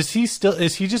 Is he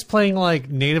just playing like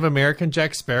Native American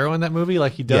Jack Sparrow in that movie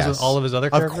like he does with all of his other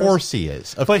characters? Of course he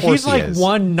is. But he's like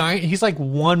he's like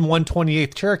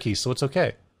 1/128th Cherokee, so it's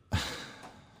okay.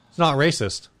 It's not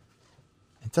racist.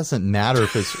 It doesn't matter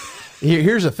if it's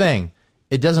here's the thing.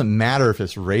 It doesn't matter if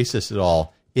it's racist at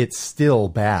all it's still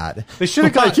bad. They should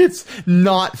have got. It's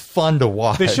not fun to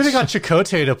watch. They should have got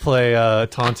Chakotay to play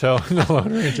Tonto in the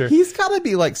Lone Ranger. He's got to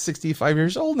be like 65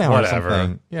 years old now or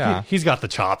something. Yeah, he's got the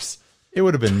chops. It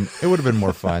would have been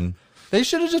more fun. They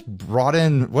should have just brought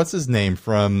in what's his name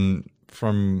from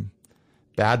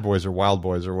Bad Boys or Wild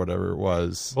Boys or whatever it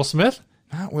was. Will Smith?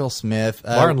 Not Will Smith.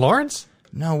 Martin Lawrence?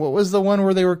 No, what was the one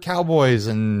where they were cowboys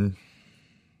and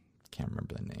can't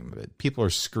remember the name of it. People are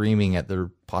screaming at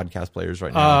their podcast players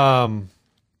right now.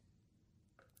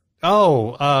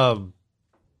 I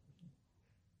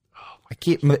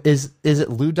keep is it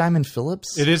Lou Diamond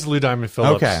Phillips? It is Lou Diamond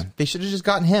Phillips. Okay, they should have just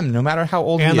gotten him, no matter how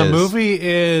old he is. And the movie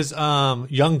is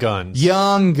Young Guns.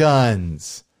 Young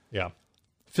Guns. Yeah.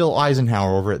 Phil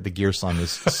Eisenhower over at the Gear Slum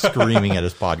is screaming at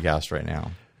his podcast right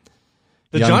now.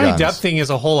 The Johnny Depp thing is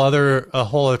a whole other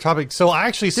topic. So I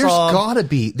actually saw.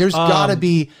 There's gotta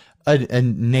be a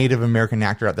Native American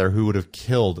actor out there who would have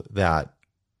killed that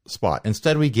spot.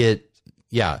 Instead, we get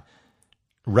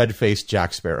red-faced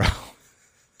Jack Sparrow.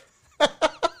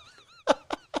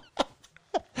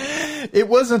 It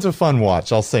wasn't a fun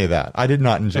watch. I'll say that. I did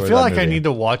not enjoy it. I feel like movie. I need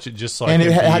to watch it just so and I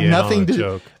can it had be nothing in on the to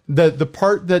joke. The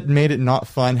part that made it not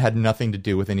fun had nothing to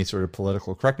do with any sort of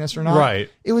political correctness or not. Right.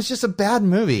 It was just a bad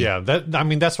movie. Yeah.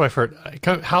 That's what I've heard.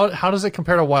 How does it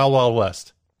compare to Wild Wild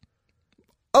West?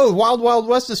 Oh, Wild Wild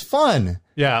West is fun.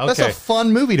 Yeah. Okay. That's a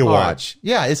fun movie to watch. Right.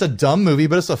 Yeah, it's a dumb movie,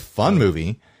 but it's a fun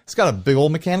movie. It's got a big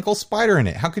old mechanical spider in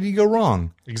it. How could you go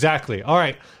wrong? Exactly. All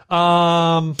right.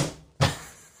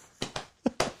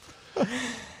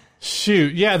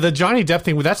 Shoot. Yeah, the Johnny Depp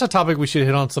thing, that's a topic we should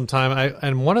hit on sometime.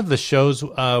 And one of the shows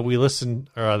that I listen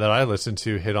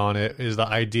to hit on it is the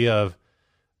idea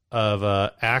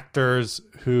of actors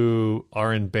who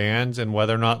are in bands and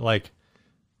whether or not, like,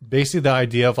 basically the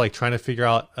idea of, like, trying to figure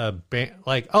out a band.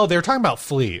 Like, they were talking about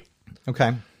Flea.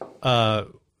 Okay.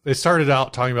 They started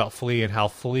out talking about Flea and how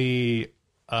Flea,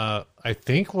 I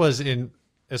think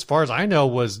as far as I know,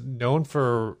 was known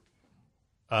for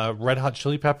Red Hot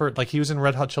Chili Pepper. Like, he was in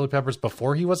Red Hot Chili Peppers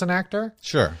before he was an actor.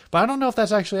 Sure. But I don't know if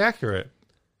that's actually accurate.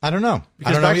 I don't know.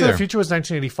 Because Back to the Future was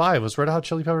 1985. Was Red Hot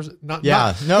Chili Peppers not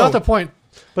the point.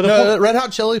 But Red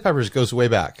Hot Chili Peppers goes way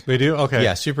back. They do? Okay.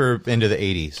 Yeah, super into the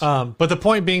 80s. But the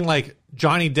point being, like,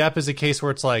 Johnny Depp is a case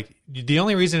where it's like, the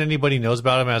only reason anybody knows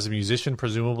about him as a musician,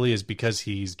 presumably, is because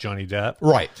he's Johnny Depp.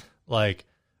 Right. Like,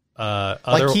 like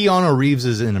Keanu Reeves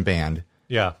is in a band.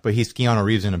 Yeah. But he's Keanu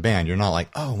Reeves in a band. You're not like,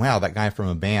 oh, wow, that guy from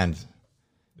a band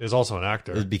is also an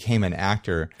actor. Became an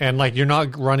actor. And, like, you're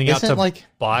not running out to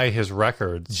buy his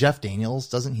records. Jeff Daniels,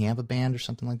 doesn't he have a band or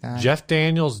something like that? Jeff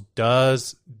Daniels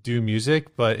does do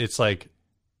music, but it's like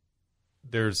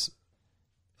there's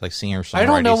like singer-songwriting I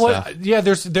don't know stuff. what. Yeah,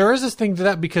 there is this thing to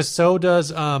that because so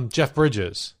does Jeff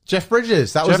Bridges. Jeff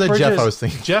Bridges, that was the Jeff I was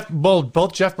thinking.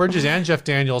 Both Jeff Bridges and Jeff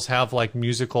Daniels have like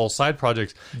musical side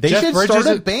projects. They should start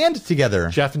a band together.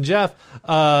 Jeff and Jeff.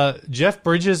 Jeff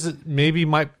Bridges maybe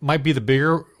might be the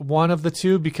bigger one of the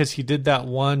two because he did that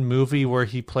one movie where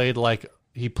he played like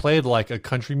a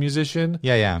country musician.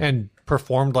 Yeah. And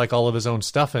performed like all of his own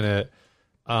stuff in it.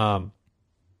 So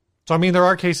I mean, there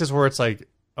are cases where it's like,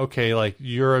 okay, like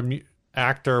you're a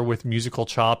actor with musical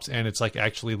chops and it's like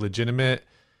actually legitimate.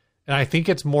 And I think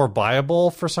it's more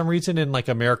viable for some reason in like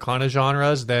Americana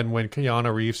genres than when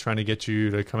Keanu Reeves trying to get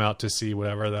you to come out to see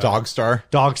whatever that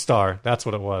Dogstar. That's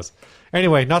what it was.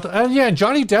 Anyway, and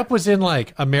Johnny Depp was in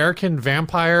like American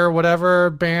Vampire, whatever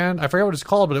band. I forget what it's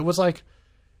called, but it was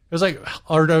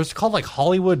called like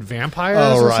Hollywood Vampires.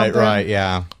 Oh, or right, something. Right,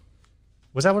 yeah.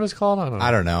 Was that what it's called?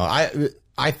 I don't know.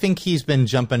 I think he's been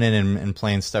jumping in and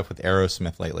playing stuff with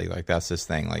Aerosmith lately. Like, that's his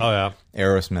thing. Like, oh, yeah.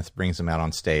 Aerosmith brings him out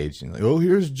on stage. And like, oh,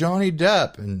 here's Johnny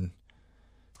Depp. And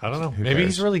I don't know. Maybe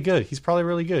he's really good. He's probably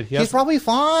really good. He's probably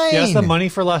fine. He has the money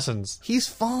for lessons. He's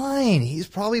fine. He's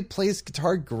probably plays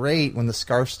guitar great when the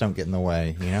scarves don't get in the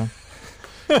way, you know?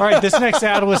 All right, this next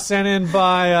ad was sent in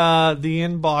by the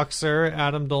inboxer,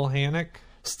 Adam Dolhanic.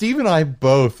 Steve and I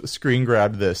both screen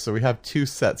grabbed this, so we have two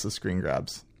sets of screen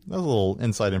grabs. There's a little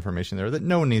inside information there that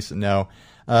no one needs to know.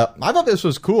 I thought this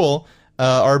was cool.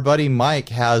 Our buddy Mike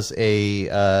has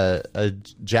a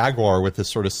Jaguar with this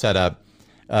sort of setup.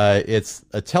 It's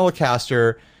a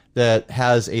Telecaster that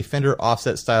has a Fender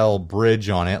offset style bridge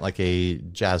on it, like a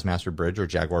Jazzmaster bridge or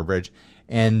Jaguar bridge,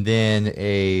 and then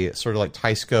a sort of like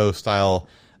Teisco style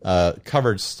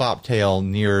covered stop tail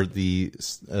near the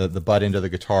butt end of the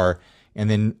guitar. And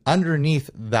then underneath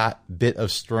that bit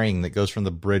of string that goes from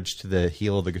the bridge to the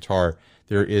heel of the guitar,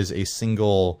 there is a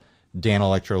single Dan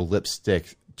Electro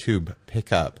lipstick tube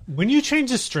pickup. When you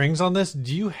change the strings on this,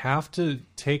 do you have to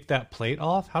take that plate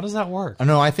off? How does that work?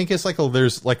 No, I think it's like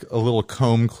there's like a little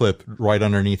comb clip right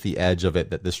underneath the edge of it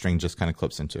that the string just kind of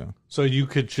clips into. So you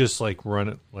could just like run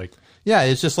it like... Yeah,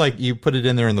 it's just like you put it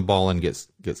in there and the ball and gets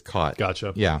caught.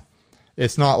 Gotcha. Yeah.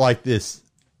 It's not like this.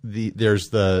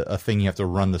 There's a thing you have to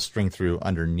run the string through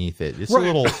underneath it. It's a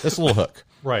little hook.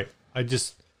 Right.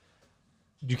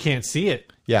 You can't see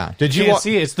it. Yeah. You can't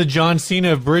see it. It's the John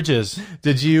Cena of bridges.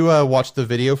 Did you watch the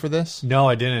video for this? No,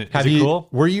 I didn't. Is it cool?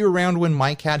 Were you around when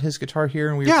Mike had his guitar here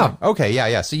and we were Yeah. Okay,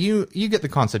 yeah. So you get the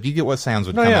concept. You get what sounds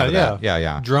would come out of that.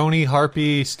 Yeah. Droney,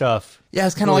 harpy stuff. Yeah,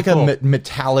 it's kind of really like cool. a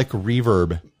metallic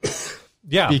reverb.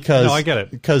 Yeah. Because I get it.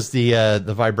 Because the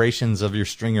vibrations of your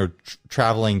string are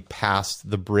traveling past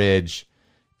the bridge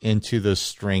into the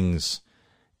strings,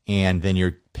 and then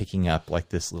you're picking up like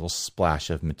this little splash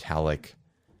of metallic.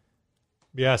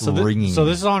 Yeah, so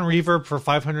this is on Reverb for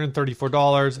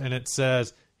 $534, and it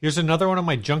says, here's another one of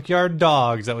my junkyard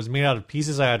dogs that was made out of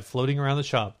pieces I had floating around the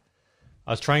shop.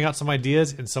 I was trying out some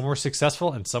ideas, and some were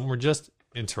successful, and some were just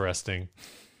interesting.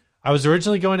 I was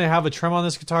originally going to have a trem on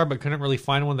this guitar, but couldn't really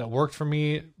find one that worked for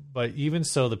me. But even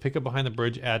so, the pickup behind the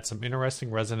bridge adds some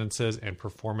interesting resonances and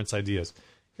performance ideas.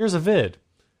 Here's a vid.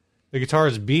 The guitar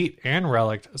is beat and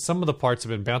relicked. Some of the parts have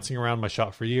been bouncing around my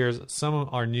shop for years. Some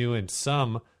are new and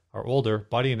some are older.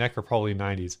 Body and neck are probably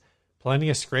 90s. Plenty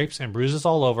of scrapes and bruises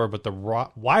all over, but the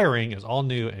wiring is all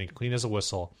new and clean as a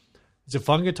whistle. It's a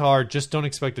fun guitar. Just don't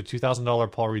expect a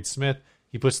 $2,000 Paul Reed Smith.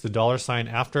 He puts the $sign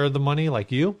after the money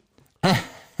like you.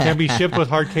 Can be shipped with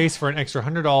hard case for an extra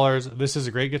 $100. This is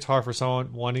a great guitar for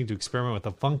someone wanting to experiment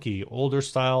with funky older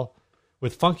style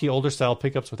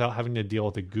pickups without having to deal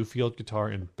with a goofy old guitar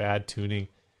and bad tuning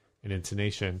and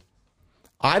intonation.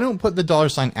 I don't put the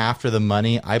 $sign after the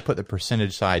money. I put the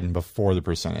percentage sign before the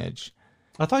percentage.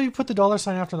 I thought you put the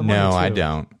 $sign after the money. No, too. I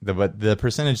don't. But the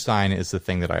percentage sign is the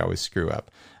thing that I always screw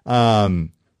up.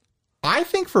 I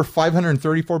think for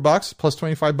 $534 plus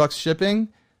 $25 shipping,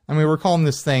 I mean, we're calling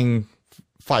this thing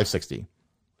 $560.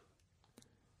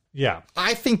 Yeah.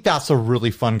 I think that's a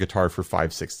really fun guitar for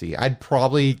 $560. I'd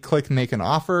probably click make an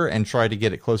offer and try to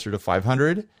get it closer to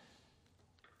 $500.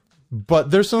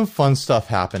 But there's some fun stuff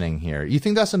happening here. You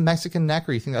think that's a Mexican neck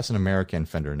or you think that's an American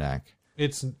Fender neck?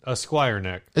 It's a Squire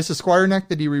neck. It's a Squire neck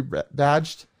that he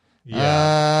rebadged?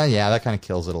 Yeah. Yeah, that kind of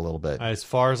kills it a little bit. As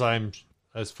far as I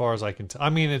can tell. I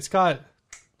mean, it's got...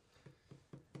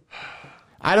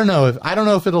 I don't know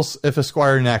if a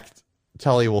Squire neck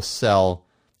Telly will sell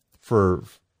for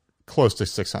close to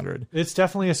 $600. It's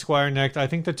definitely a Squire neck. I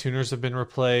think the tuners have been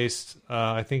replaced.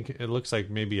 I think it looks like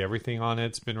maybe everything on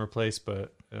it's been replaced,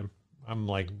 but I'm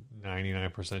like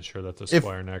 99% sure that's a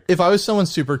Squire neck. If I was someone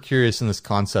super curious in this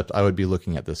concept, I would be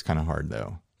looking at this kind of hard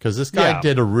though, because this guy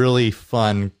did a really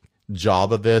fun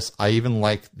job of this. I even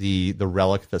like the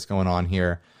relic that's going on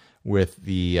here with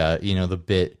the the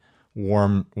bit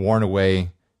worn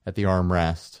away at the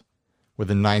armrest, with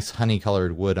a nice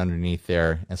honey-colored wood underneath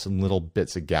there and some little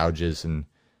bits of gouges and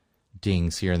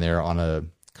dings here and there on a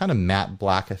kind of matte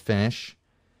black finish.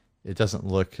 It doesn't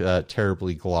look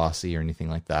terribly glossy or anything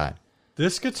like that.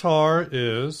 This guitar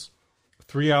is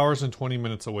 3 hours and 20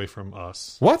 minutes away from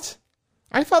us. What?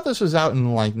 I thought this was out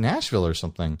in like Nashville or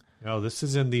something. No, this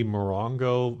is in the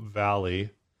Morongo Valley,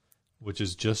 which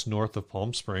is just north of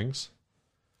Palm Springs.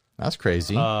 That's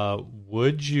crazy.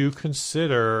 Would you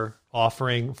consider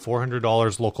offering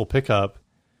 $400 local pickup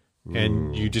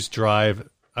and you just drive?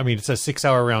 I mean, it's a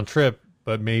 6-hour round trip,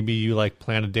 but maybe you like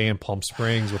plan a day in Palm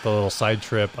Springs with a little side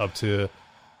trip up to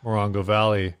Morongo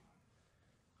Valley.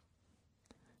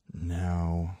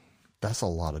 No, that's a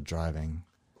lot of driving.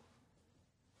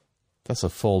 That's a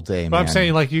full day, But man. I'm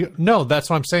saying that's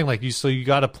what I'm saying. So you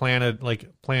got to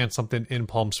plan something in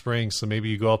Palm Springs. So maybe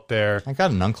you go up there. I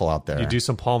got an uncle out there. You do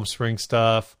some Palm Springs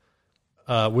stuff.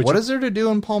 What is there to do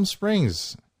in Palm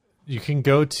Springs? You can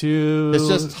go to... It's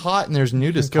just hot and there's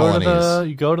nudist colonies.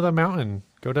 You go to the mountain.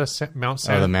 Go to Mount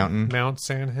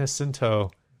San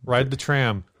Jacinto. Ride the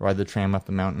tram. Ride the tram up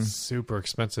the mountain. Super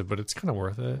expensive, but it's kind of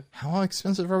worth it. How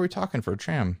expensive are we talking for a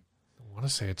tram? I want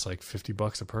to say it's like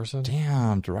 $50 a person.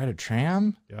 Damn, to ride a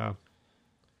tram? Yeah.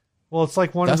 Well, it's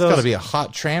like That's got to be a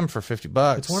hot tram for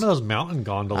 $50. It's one of those mountain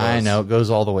gondolas. I know. It goes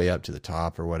all the way up to the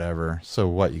top or whatever. So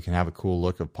what? You can have a cool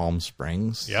look of Palm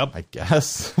Springs? Yep. I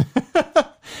guess.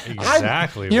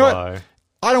 Exactly you know why. what?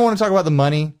 I don't want to talk about the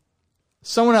money.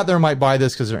 Someone out there might buy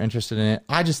this because they're interested in it.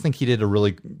 I just think he did a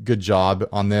really good job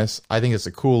on this. I think it's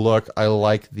a cool look. I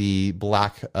like the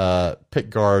black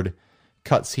pickguard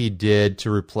cuts he did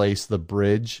to replace the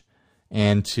bridge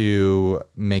and to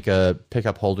make a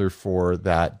pickup holder for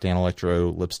that Dan Electro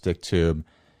lipstick tube.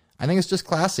 I think it's just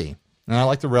classy. And I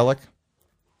like the Relic.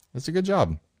 It's a good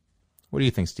job. What do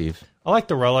you think, Steve? I like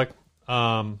the Relic.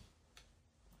 The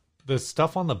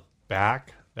stuff on the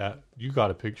back that you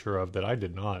got a picture of that I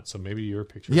did not, so maybe your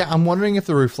picture. Yeah, I'm wondering if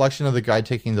the reflection of the guy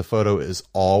taking the photo is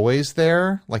always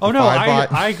there. Like, oh no,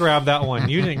 I grabbed that one.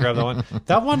 You didn't grab that one.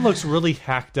 That one looks really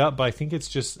hacked up, but I think it's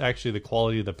just actually the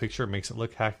quality of the picture makes it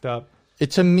look hacked up.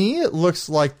 To me, it looks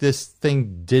like this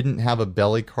thing didn't have a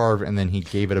belly carve, and then he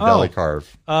gave it a belly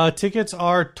carve. Tickets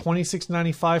are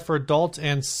 $26.95 for adults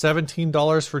and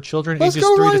 $17 for children Let's ages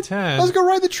 3 to 10. Let's go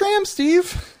ride the tram,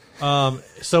 Steve.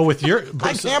 So with your,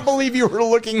 I can't believe you were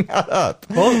looking that up.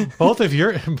 both of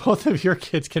your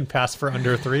kids can pass for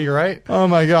under 3, right? Oh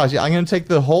my gosh! Yeah, I'm gonna take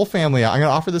the whole family out. I'm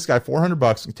gonna offer this guy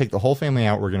 $400. Take the whole family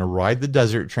out. We're gonna ride the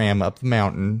desert tram up the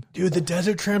mountain. Dude, the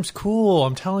desert tram's cool.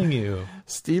 I'm telling you.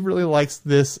 Steve really likes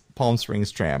this Palm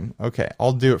Springs tram. Okay,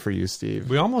 I'll do it for you, Steve.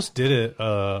 We almost did it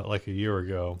like a year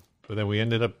ago, but then we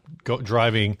ended up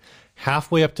driving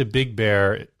halfway up to Big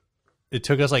Bear. It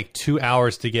took us like 2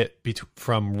 hours to get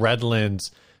from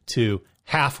Redlands to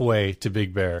halfway to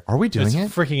Big Bear. Are we doing it?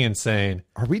 It's freaking insane.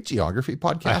 Are we geography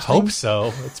podcasting? I hope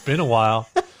so. It's been a while.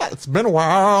 It's been a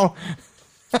while.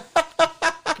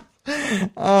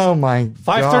 Oh my god.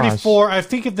 534. I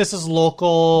think if this is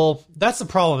local, that's the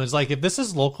problem. Is like if this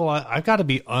is local, I've got to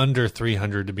be under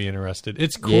 300 to be interested.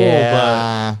 It's cool,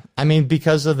 yeah, but I mean,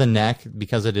 because of the neck,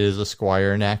 because it is a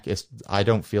squire neck, I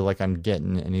don't feel like I'm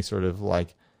getting any sort of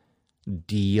like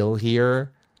deal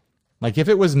here. Like if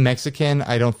it was Mexican,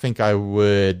 I don't think I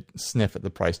would sniff at the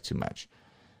price too much.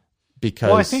 Because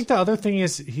well, I think the other thing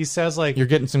is he says like you're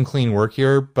getting some clean work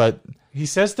here, but he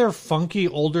says they're funky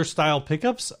older style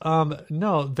pickups.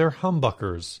 No, they're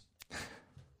humbuckers.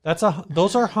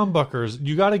 Those are humbuckers.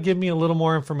 You got to give me a little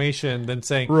more information than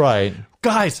saying, right,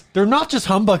 guys, they're not just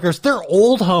humbuckers, they're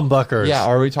old humbuckers. Yeah,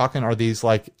 are these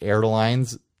like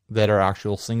airlines that are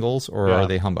actual singles, or are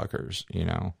they humbuckers, you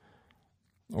know?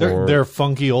 They're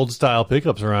funky old style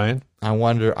pickups, Ryan. I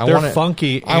wonder. They're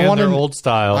funky and they're old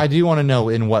style. I do want to know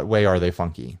in what way are they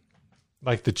funky?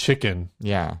 Like the chicken.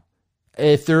 Yeah.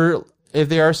 If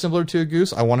they are similar to a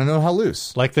goose, I want to know how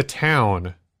loose. Like the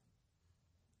town.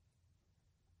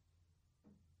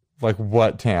 Like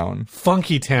what town?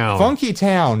 Funky Town. Funky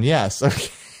Town, yes. Okay.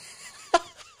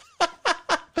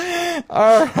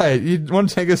 All right. You want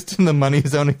to take us to the money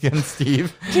zone again,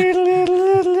 Steve?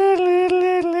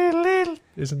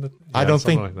 Isn't it? I don't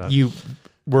think you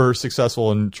were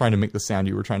successful in trying to make the sound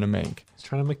you were trying to make. I was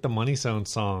trying to make the Money Zone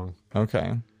song.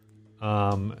 Okay.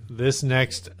 This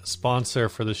next sponsor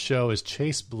for the show is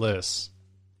Chase Bliss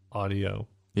Audio.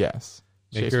 Yes.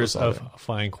 Makers of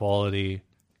fine quality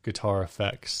guitar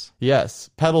effects. Yes.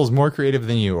 Pedals more creative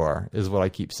than you are, is what I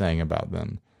keep saying about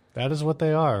them. That is what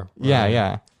they are. Right?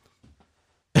 Yeah.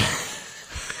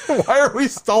 Why are we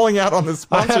stalling out on this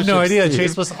sponsorship? I have no idea. Steve?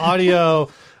 Chase Bliss Audio.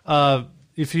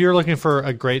 If you're looking for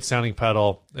a great sounding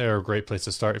pedal, they're a great place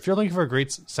to start. If you're looking for a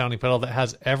great sounding pedal that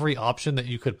has every option that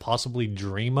you could possibly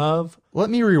dream of. Let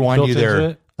me rewind you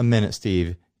there a minute,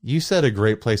 Steve. You said a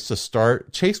great place to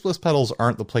start. Chase Bliss pedals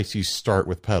aren't the place you start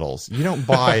with pedals. You don't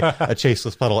buy a Chase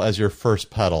Bliss pedal as your first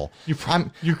pedal. You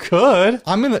could. You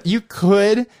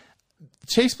could.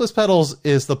 Chase Bliss pedals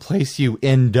is the place you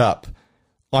end up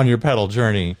on your pedal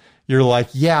journey. You're like,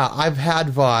 yeah, I've had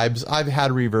vibes, I've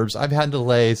had reverbs, I've had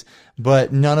delays,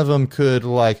 but none of them could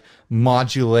like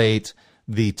modulate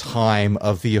the time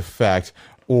of the effect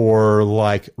or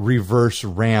like reverse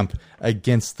ramp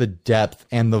against the depth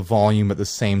and the volume at the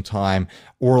same time,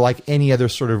 or like any other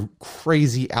sort of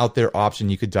crazy out there option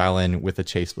you could dial in with a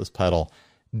Chase Bliss pedal.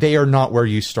 They are not where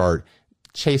you start.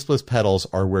 Chase Bliss pedals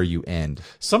are where you end.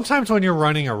 Sometimes when you're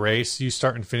running a race, you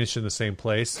start and finish in the same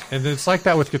place. And it's like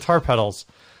that with guitar pedals.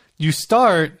 You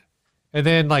start, and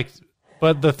then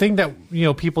but the thing that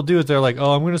people do is they're like,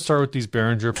 oh, I'm going to start with these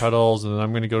Behringer pedals, and then I'm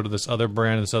going to go to this other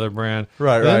brand,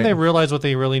 Right, and then they realize what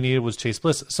they really needed was Chase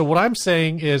Bliss. So what I'm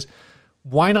saying is,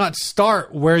 why not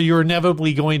start where you're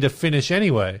inevitably going to finish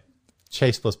anyway?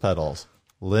 Chase Bliss pedals.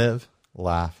 Live,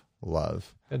 laugh,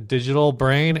 love. A digital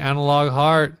brain, analog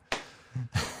heart.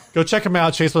 Go check them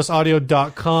out,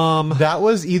 chaseblissaudio.com. That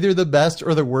was either the best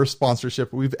or the worst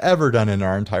sponsorship we've ever done in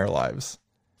our entire lives.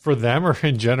 For them or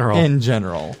in general? In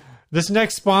general. This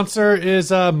next sponsor is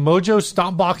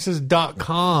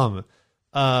mojostompboxes.com.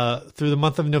 Through the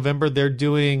month of November, they're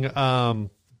doing $60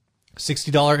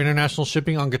 international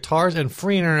shipping on guitars and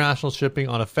free international shipping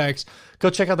on effects.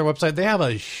 Go check out their website. They have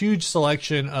a huge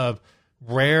selection of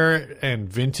rare and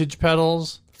vintage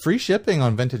pedals. Free shipping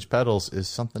on vintage pedals is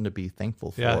something to be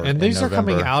thankful for. Yeah, and these are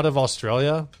coming out of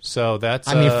Australia, so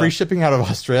that's... free shipping out of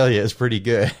Australia is pretty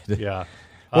good. Yeah.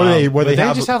 They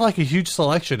just have like a huge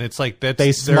selection. It's like they're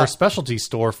a specialty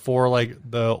store for like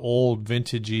the old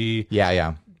vintagey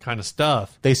kind of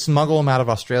stuff. They smuggle them out of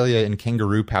Australia in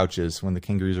kangaroo pouches when the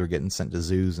kangaroos are getting sent to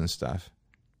zoos and stuff.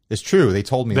 It's true. They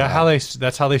told me that.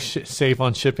 That's how they save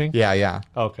on shipping? Yeah.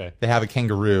 Okay. They have a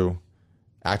kangaroo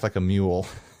act like a mule.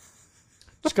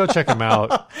 Just go check them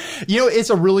out. It's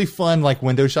a really fun like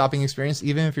window shopping experience.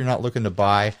 Even if you're not looking to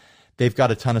buy, they've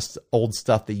got a ton of old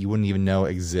stuff that you wouldn't even know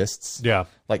exists. Yeah.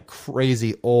 Like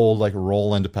crazy old like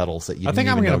Roland pedals that you didn't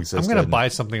even know existed. I'm going to buy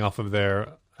something off of there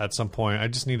at some point. I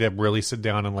just need to really sit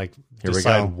down and like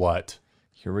decide what.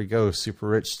 Here we go. Super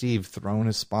Rich Steve throwing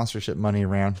his sponsorship money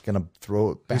around. Going to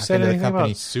throw it back into the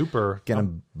company. Super. Going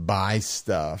to buy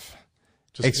stuff.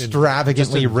 Just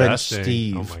extravagantly rich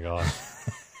Steve. Oh my God.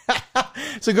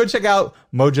 So go check out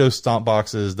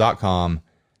mojostompboxes.com.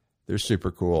 They're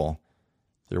super cool.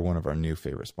 They're one of our new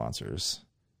favorite sponsors.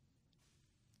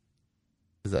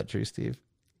 Is that true, Steve?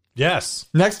 Yes.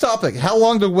 Next topic. How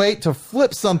long to wait to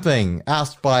flip something?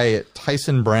 Asked by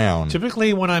Tyson Brown.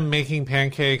 Typically when I'm making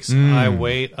pancakes, I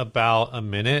wait about a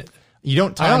minute. I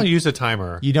don't use a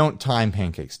timer. You don't time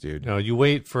pancakes, dude. No, you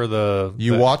wait for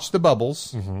You watch the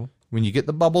bubbles. Mm-hmm. When you get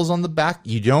the bubbles on the back,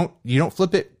 you don't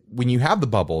flip it when you have the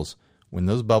bubbles. When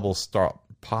those bubbles start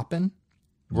popping,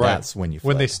 that's when you flip.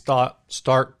 When they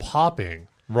start popping.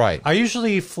 Right. I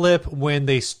usually flip when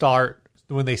they stop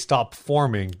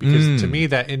forming, because to me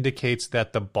that indicates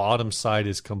that the bottom side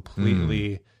is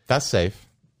completely that's safe.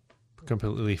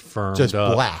 Completely firmed just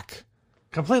up. Black.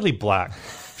 Completely black.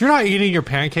 If you're not eating your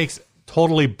pancakes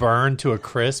totally burned to a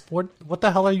crisp, what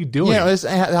the hell are you doing? It's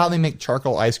how they make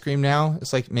charcoal ice cream now.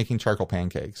 It's like making charcoal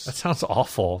pancakes. That sounds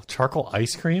awful. Charcoal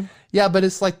ice cream? Yeah, but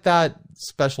it's like that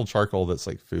special charcoal that's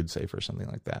like food safe or something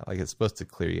like that. Like it's supposed to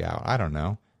clear you out. I don't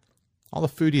know. All the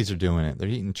foodies are doing it. They're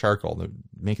eating charcoal. They're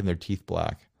making their teeth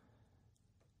black.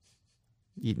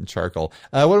 Eating charcoal.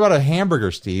 What about a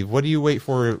hamburger, Steve? What do you wait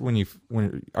for when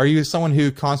are you someone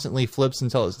who constantly flips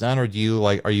until it's done, or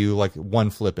are you like one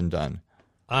flip and done?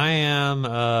 I am.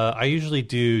 I usually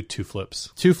do 2 flips.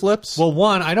 2 flips? Well,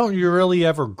 one, I don't really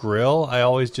ever grill. I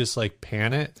always just like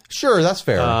pan it. Sure, that's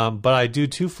fair. But I do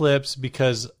 2 flips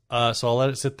because so I'll let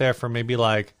it sit there for maybe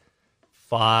like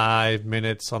 5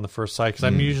 minutes on the first side, because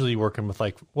I'm usually working with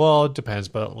it depends,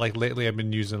 but like lately I've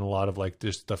been using a lot of like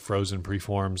just the frozen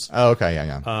preforms. Oh, okay,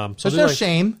 yeah. So there's no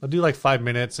shame. I'll do like 5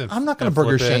 minutes, and I'm not going to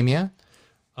burger shame you.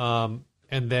 And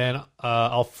then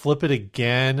I'll flip it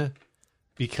again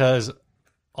because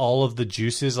all of the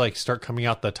juices like start coming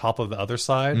out the top of the other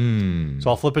side. So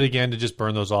I'll flip it again to just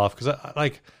burn those off, because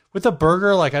like with a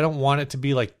burger, like I don't want it to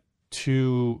be like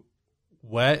too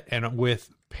wet, and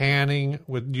with panning,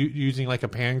 with using like a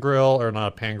pan grill, or not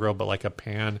a pan grill, but like a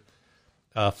pan,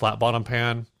 flat bottom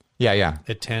pan. Yeah.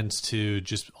 It tends to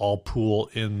just all pool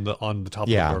on the top of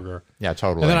the burger. Yeah,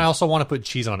 totally. And then I also want to put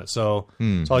cheese on it. So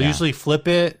I'll usually flip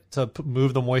it to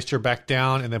move the moisture back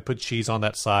down, and then put cheese on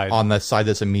that side. On the side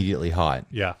that's immediately hot.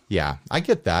 Yeah. Yeah. I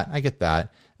get that.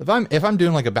 If I'm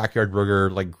doing like a backyard burger,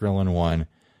 like grilling one,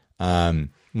 my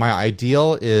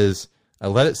ideal is I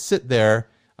let it sit there.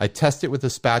 I test it with a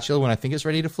spatula when I think it's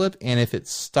ready to flip, and if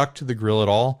it's stuck to the grill at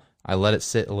all, I let it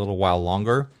sit a little while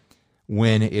longer.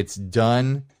 When it's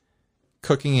done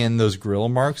cooking in those grill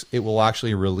marks, it will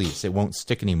actually release. It won't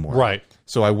stick anymore. Right.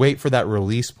 So I wait for that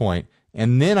release point,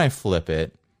 and then I flip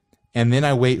it, and then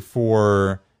I wait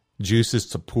for juices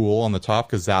to pool on the top,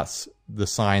 because that's the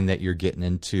sign that you're getting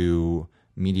into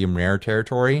medium rare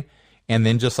territory. And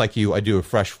then just like you, I do a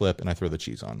fresh flip, and I throw the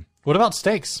cheese on. What about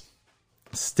steaks?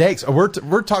 Steaks. We're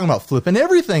talking about flipping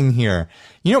everything here.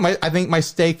 I think my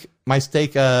steak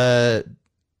style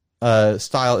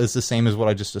is the same as what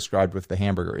I just described with the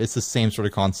hamburger. It's the same sort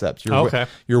of concept.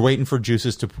 You're waiting for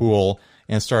juices to pool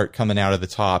and start coming out of the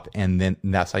top, and then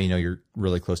that's how you know you're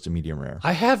really close to medium rare.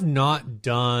 I have not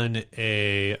done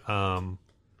a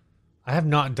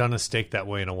steak that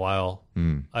way in a while.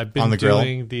 I've been on the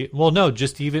doing grill?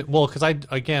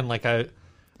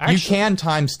 because you can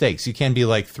time steaks. You can be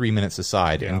like 3 minutes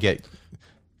aside and get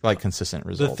like consistent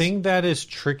results. The thing that is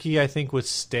tricky, I think, with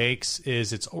steaks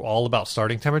is it's all about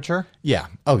starting temperature. Yeah.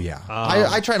 Oh, yeah.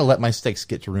 I try to let my steaks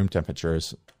get to room temperature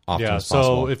as often as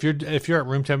possible. So if you're at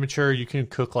room temperature, you can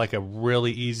cook like a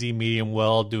really easy medium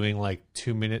well, doing like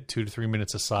 2 to 3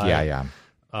 minutes aside. Yeah.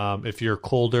 If you're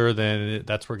colder, then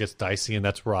that's where it gets dicey, and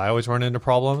that's where I always run into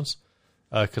problems,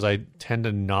 because I tend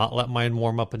to not let mine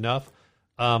warm up enough.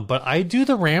 But I do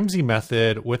the Ramsay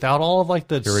method without all of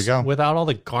without all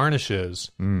the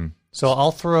garnishes. So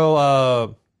I'll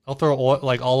throw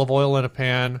like olive oil in a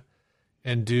pan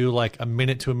and do like a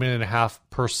minute to a minute and a half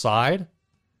per side.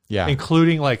 Yeah.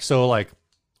 Including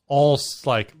all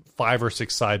like 5 or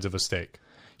 6 sides of a steak.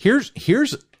 Here's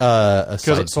a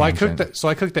side So I tangent.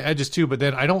 cook the edges too, but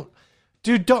then I don't.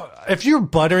 Dude, if you're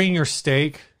buttering your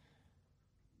steak,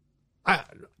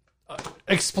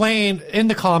 explain in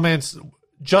the comments.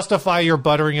 Justify your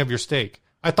buttering of your steak.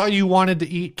 I thought you wanted to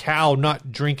eat cow,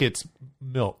 not drink its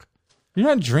milk. You're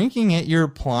not drinking it. You're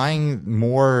applying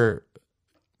more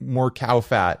cow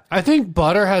fat. I think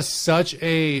butter has such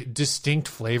a distinct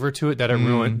flavor to it that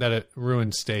it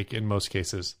ruins steak in most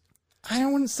cases. I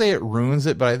don't want to say it ruins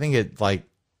it, but I think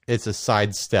it's a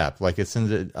side step. Like it's in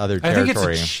the other territory. I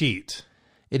think it's a cheat.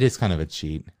 It is kind of a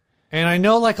cheat. And I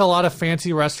know like a lot of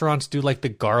fancy restaurants do like the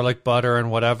garlic butter and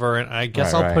whatever, and I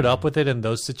guess I'll put up with it in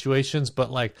those situations.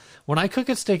 But like when I cook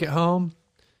a steak at home,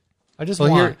 I just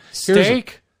want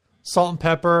steak, salt and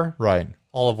pepper,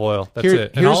 olive oil. That's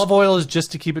it. And olive oil is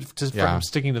just to keep it from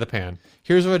sticking to the pan.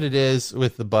 Here's what it is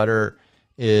with the butter: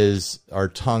 is our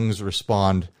tongues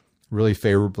respond really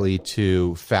favorably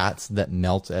to fats that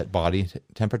melt at body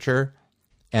temperature,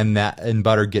 and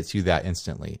butter gets you that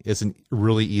instantly. It's a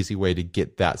really easy way to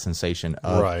get that sensation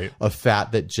of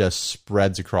fat that just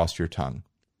spreads across your tongue.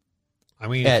 I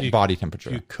mean, at body temperature.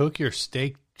 If you cook your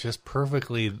steak just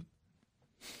perfectly.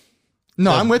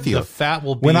 No, I'm with you. The fat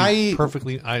will be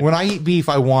perfectly. When I eat beef,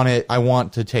 I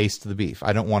want to taste the beef.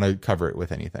 I don't want to cover it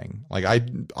with anything. Like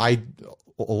I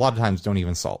a lot of times don't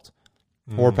even salt.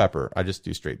 Or pepper. I just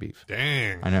do straight beef.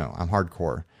 Dang. I know. I'm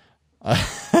hardcore.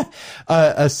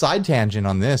 A side tangent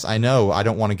on this. I know I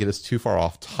don't want to get us too far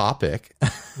off topic.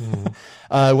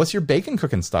 What's your bacon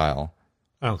cooking style?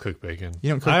 I don't cook bacon.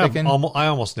 You don't cook bacon? I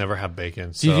almost never have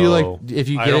bacon. Do you do like, if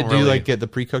you get it, do you like get the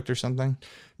pre-cooked or something?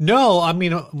 No, I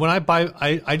mean, when I buy,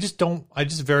 I just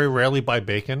very rarely buy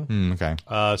bacon. Okay.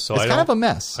 So it's kind of a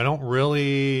mess. I don't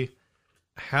really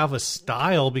have a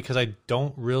style because I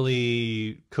don't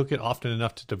really cook it often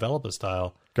enough to develop a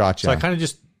style. Gotcha. So I kind of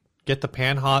just get the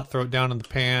pan hot, throw it down in the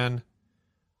pan,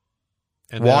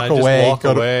 and walk away,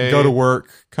 go to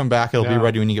work, come back. It'll be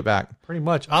ready when you get back. Pretty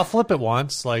much. I'll flip it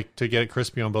once, like to get it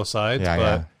crispy on both sids.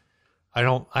 But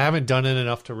I haven't done it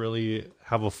enough to really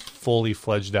have a fully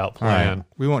fledged out plan. Right.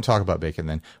 We won't talk about bacon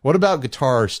then. What about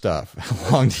guitar stuff?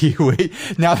 How long do you wait?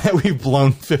 Now that we've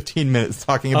blown 15 minutes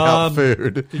talking about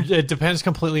food. It depends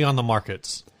completely on the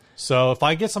markets. So if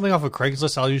I get something off of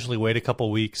Craigslist, I'll usually wait a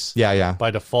couple weeks. Yeah.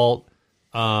 By default.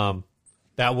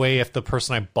 That way, if the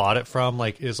person I bought it from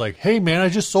is like, "Hey man, I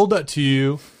just sold that to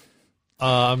you."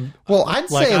 Well, I'd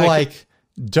say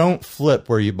don't flip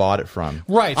where you bought it from.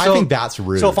 Right. I think that's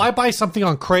rude. So if I buy something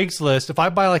on Craigslist, if I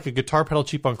buy like a guitar pedal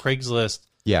cheap on Craigslist,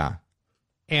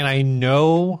 and I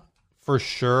know for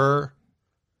sure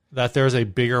that there's a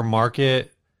bigger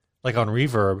market like on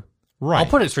Reverb, I'll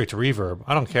put it straight to Reverb.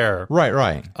 I don't care.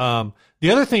 Right. The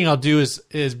other thing I'll do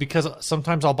is because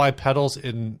sometimes I'll buy pedals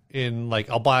in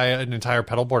I'll buy an entire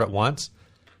pedal board at once,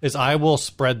 is I will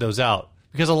spread those out.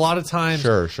 Because a lot of times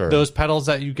those pedals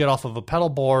that you get off of a pedal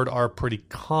board are pretty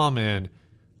common.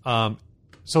 So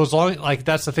as long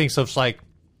that's the thing. So it's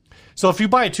so if you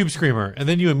buy a Tube Screamer and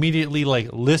then you immediately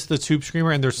list the Tube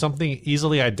Screamer and there's something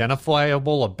easily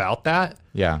identifiable about that,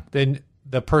 then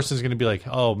the person's going to be like,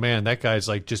 "Oh man, that guy's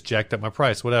just jacked up my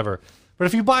price," whatever. But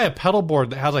if you buy a pedal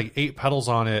board that has 8 pedals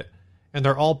on it and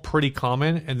they're all pretty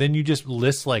common, and then you just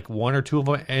list 1 or 2 of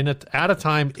them at a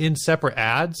time in separate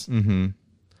ads,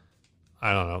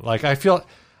 I don't know. I feel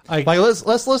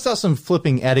let's list out some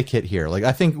flipping etiquette here.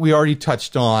 I think we already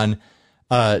touched on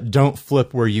don't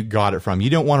flip where you got it from. You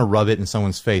don't want to rub it in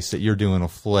someone's face that you're doing a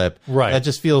flip. Right. That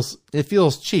just feels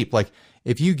cheap.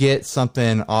 If you get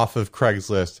something off of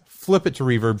Craigslist, flip it to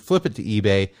Reverb, flip it to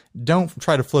eBay. Don't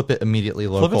try to flip it immediately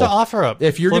local. Flip it to OfferUp.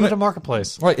 If you're flip it to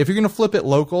Marketplace. Right. If you're going to flip it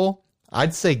local,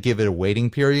 I'd say give it a waiting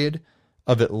period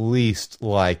of at least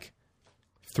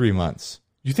 3 months.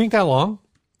 You think that long?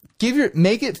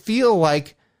 Make it feel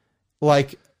like,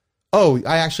 oh,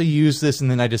 I actually used this and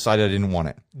then I decided I didn't want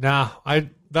it. Nah,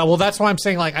 that's why I'm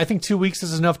saying I think 2 weeks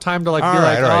is enough time to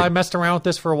I messed around with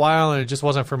this for a while and it just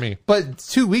wasn't for me. But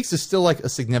 2 weeks is still a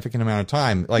significant amount of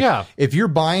time. If you're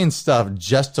buying stuff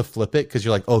just to flip it because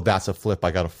you're like, oh, that's a flip, I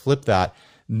got to flip that,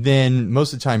 then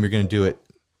most of the time you're going to do it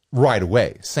right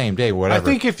away, same day, whatever. I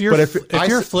think if you're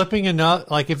flipping enough,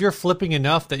 if you're flipping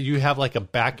enough that you have a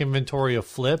back inventory of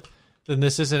flip, then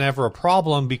this isn't ever a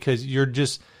problem because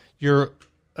you're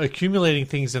accumulating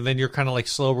things and then you're kind of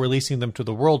slow releasing them to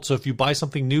the world. So if you buy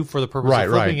something new for the purpose of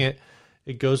flipping it,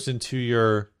 it goes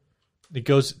to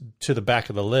the back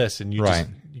of the list and you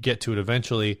get to it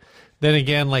eventually. Then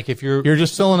again, if you're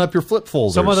just filling up your flip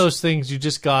folders. Some of those things you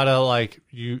just gotta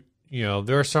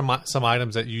there are some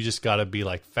items that you just gotta be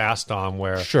fast on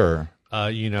where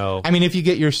You know, I mean, if you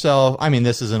get yourself, I mean,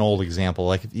 this is an old example.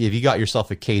 Like if you got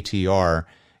yourself a KTR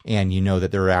and you know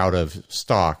that they're out of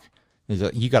stock,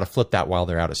 you got to flip that while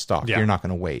they're out of stock. Yeah. You're not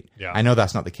going to wait. Yeah. I know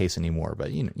that's not the case anymore,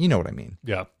 but you know what I mean.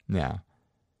 Yeah. Yeah.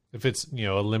 If it's, you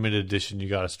know, a limited edition, you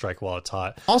got to strike while it's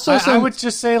hot. Also, I would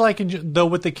just say, like, though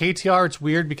with the KTR, it's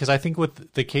weird because I think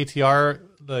with the KTR,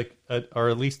 like, or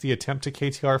at least the attempt to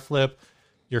KTR flip,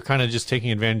 you're kind of just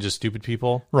taking advantage of stupid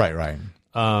people. Right.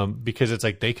 Because it's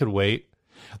like they could wait.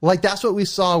 Like that's what we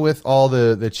saw with all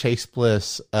the Chase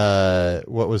Bliss.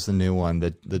 What was the new one?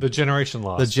 The Generation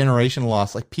Loss. The Generation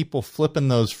Loss. Like people flipping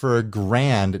those for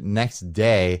 $1,000 next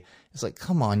day. It's like,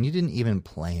 come on, you didn't even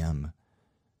play them.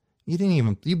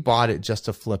 You bought it just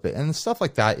to flip it. And stuff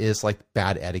like that is like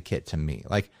bad etiquette to me.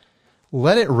 Like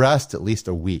let it rest at least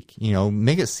a week, you know,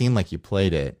 make it seem like you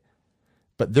played it.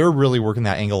 But they're really working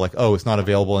that angle like, oh, it's not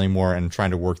available anymore and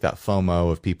trying to work that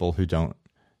FOMO of people who don't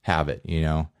have it, you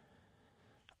know.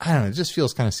 I don't know. It just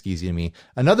feels kind of skeezy to me.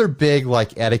 Another big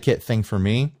like etiquette thing for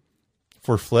me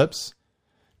for flips,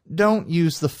 don't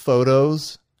use the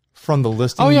photos from the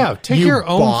listing. Oh yeah, take your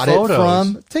own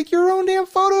photos. Take your own damn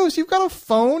photos. You've got a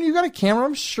phone. You've got a camera.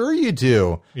 I'm sure you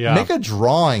do. Yeah. Make a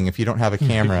drawing if you don't have a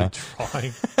camera.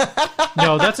 Drawing.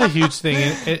 No, that's a huge thing,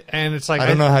 and it's like I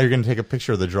don't know how you're going to take a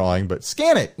picture of the drawing, but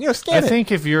scan it. You know, scan it. I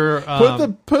think if you're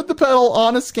put the pedal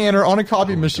on a scanner on a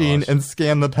copy machine and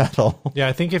scan the pedal. Yeah,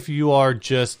 I think if you are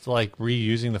just like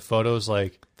reusing the photos,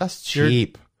 like that's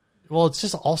cheap. Well, it's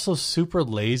just also super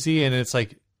lazy, and it's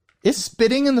like it's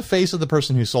spitting in the face of the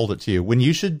person who sold it to you when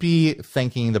you should be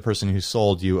thanking the person who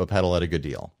sold you a pedal at a good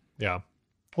deal. Yeah.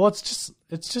 Well, it's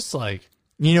just like,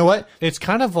 you know what? It's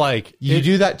kind of like you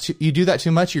do that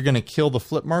too much, you're going to kill the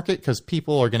flip market because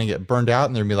people are going to get burned out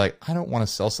and they're going to be like, I don't want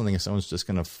to sell something if someone's just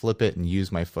going to flip it and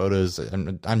use my photos.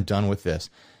 I'm done with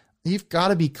this. You've got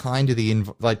to be kind to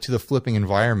the flipping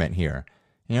environment here.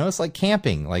 You know, it's like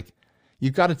camping. Like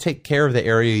you've got to take care of the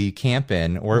area you camp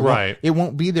in, or it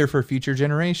won't be there for future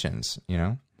generations. You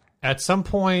know, at some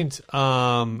point,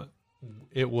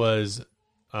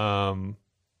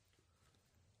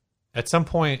 at some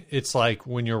point, it's like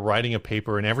when you're writing a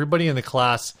paper and everybody in the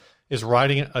class is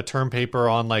writing a term paper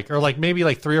on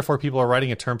maybe 3 or 4 people are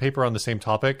writing a term paper on the same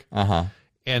topic. Uh-huh.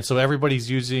 And so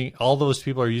all those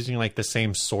people are using like the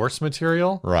same source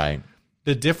material. Right.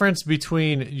 The difference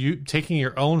between you taking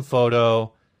your own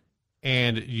photo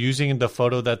and using the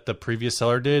photo that the previous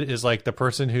seller did is like the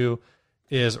person who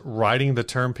is writing the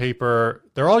term paper.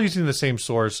 They're all using the same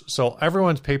source. So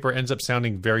everyone's paper ends up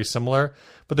sounding very similar.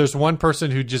 But there's one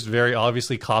person who just very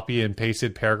obviously copy and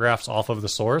pasted paragraphs off of the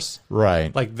source.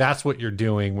 Right. Like that's what you're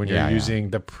doing when you're using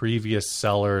the previous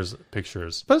seller's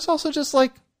pictures. But it's also just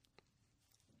like,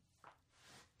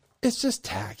 it's just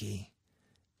tacky.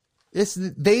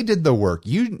 They did the work.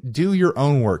 You do your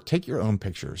own work. Take your own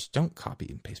pictures. Don't copy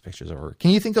and paste pictures over.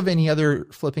 Can you think of any other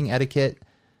flipping etiquette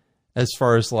as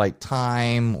far as like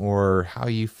time or how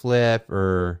you flip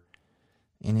or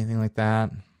anything like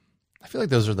that? I feel like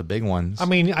those are the big ones. I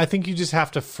mean, I think you just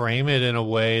have to frame it in a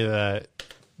way that,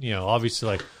 you know, obviously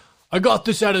like, I got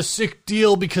this at a sick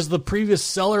deal because the previous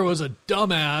seller was a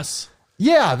dumbass.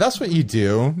 Yeah, that's what you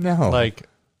do. No. Like,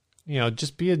 you know,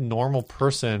 just be a normal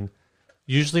person.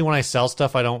 Usually when I sell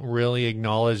stuff, I don't really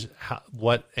acknowledge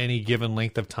what any given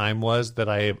length of time was that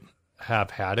I have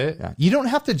had it. Yeah. You don't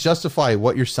have to justify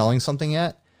what you're selling something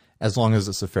at as long as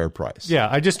it's a fair price. Yeah,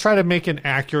 I just try to make an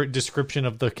accurate description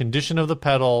of the condition of the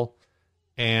pedal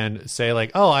and say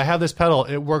like, oh, I have this pedal.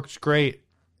 It works great.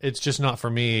 It's just not for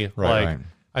me. Right.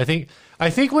 I think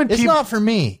when it's not for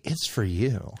me, it's for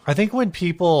you. I think when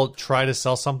people try to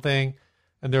sell something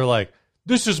and they're like,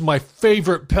 this is my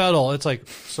favorite pedal. It's like,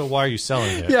 so why are you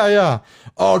selling it? Yeah.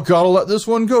 Oh, gotta let this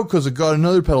one go because I got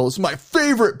another pedal. It's my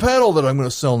favorite pedal that I'm going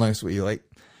to sell next week. Like,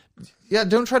 yeah,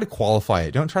 don't try to qualify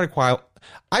it. Don't try to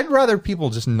I'd rather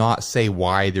people just not say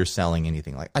why they're selling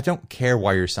anything. Like, I don't care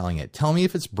why you're selling it. Tell me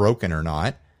if it's broken or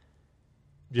not.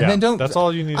 Yeah, and then that's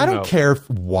all you need to know. I don't care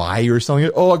why you're selling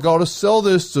it. Oh, I got to sell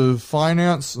this to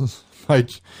finance my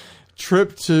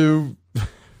trip to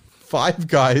Five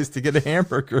Guys to get a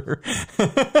hamburger.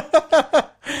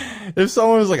 If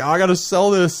someone was like, oh, I got to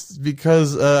sell this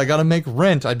because I got to make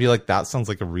rent, I'd be like, that sounds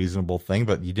like a reasonable thing,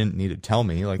 but you didn't need to tell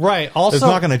me. Like, right. Also, it's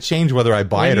not going to change whether I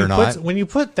buy it or not. When you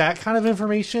put that kind of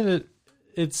information,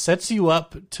 it sets you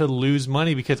up to lose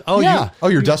money because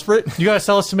you're desperate. You got to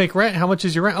sell us to make rent. How much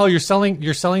is your rent? Oh, you're selling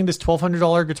this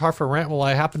 $1,200 guitar for rent. Well,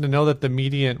 I happen to know that the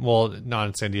median, well, not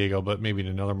in San Diego, but maybe in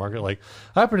another market, like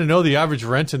I happen to know the average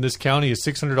rent in this county is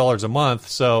 $600 a month.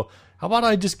 So how about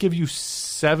I just give you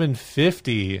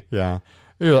 $750? Yeah.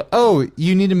 You're like, oh,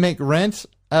 you need to make rent?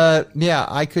 Yeah,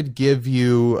 I could give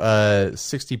you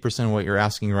 60% of what you're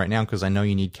asking right now because I know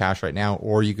you need cash right now,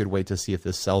 or you could wait to see if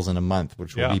this sells in a month,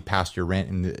 which will be past your rent,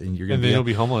 and you're going to you'll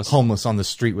be homeless. Homeless on the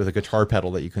street with a guitar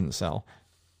pedal that you couldn't sell.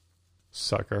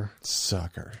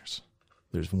 Suckers.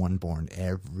 There's one born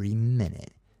every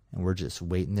minute, and we're just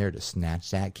waiting there to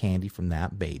snatch that candy from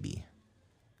that baby.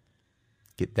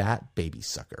 Get that baby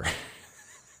sucker.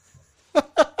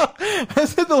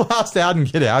 Let's hit the last ad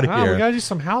and get out of here. We gotta do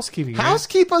some housekeeping.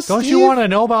 Housekeep us, Don't Steve? you want to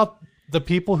know about the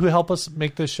people who help us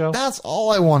make this show? That's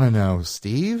all I want to know,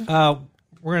 Steve. We're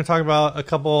going to talk about a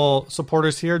couple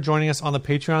supporters here joining us on the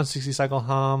Patreon, 60 Cycle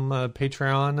Hum,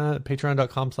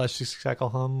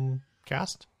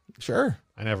 patreon.com/60cyclehumcast. Sure.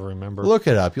 I never remember. Look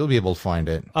it up. You'll be able to find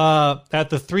it. At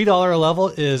the $3 level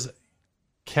is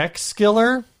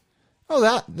Kexkiller. Oh,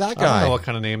 that I guy. don't know what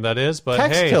kind of name that is, but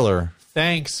Kex hey, Killer.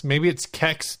 Thanks. Maybe it's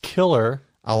Kexkiller.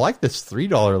 I like this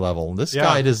 $3 level. This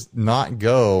guy does not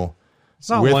go. It's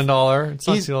not $1. It's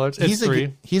not $2. It's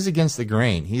 $3. He's against the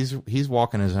grain. He's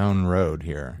walking his own road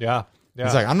here. Yeah.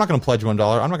 He's like, I'm not going to pledge $1.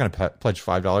 I'm not going to pledge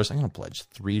 $5. I'm going to pledge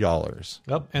 $3.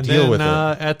 Yep. And Deal then with it.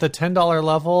 at the $10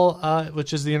 level,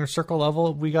 which is the Inner Circle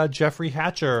level, we got Jeffrey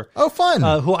Hatcher. Oh, fun.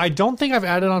 Who I don't think I've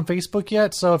added on Facebook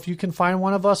yet. So if you can find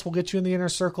one of us, we'll get you in the Inner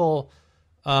Circle.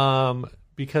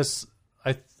 Because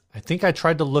I think I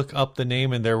tried to look up the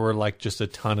name and there were like just a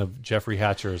ton of Jeffrey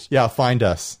Hatchers. Yeah, find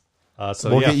us.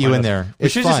 So we'll get you in there.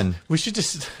 It's fun. We should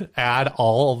just add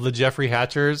all of the Jeffrey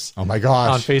Hatchers. Oh my gosh.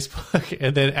 On Facebook,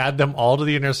 and then add them all to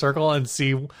the Inner Circle and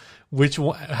see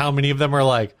how many of them are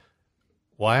like,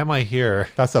 why am I here?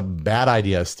 That's a bad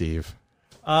idea, Steve.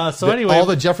 Anyway, all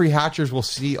the Jeffrey Hatchers will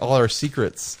see all our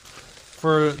secrets.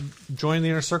 For joining the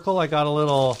Inner Circle, I got a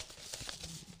little.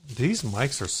 These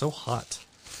mics are so hot.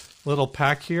 Little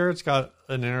pack here. It's got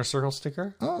an Inner Circle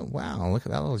sticker. Oh wow! Look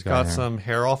at that little guy. Got some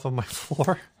hair off of my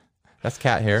floor. That's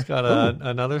cat hair. It's got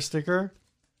another sticker.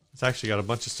 It's actually got a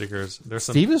bunch of stickers. There's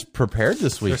some. Steve is prepared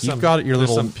this week. You've got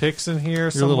some picks in here.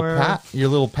 Your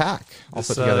little pack. All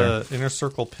put together. Inner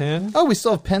Circle pin. Oh, we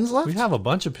still have pins left. We have a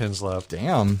bunch of pins left.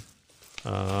 Damn.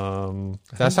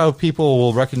 That's how people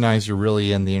will recognize you're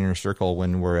really in the Inner Circle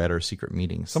when we're at our secret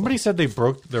meetings. Somebody said they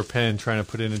broke their pen trying to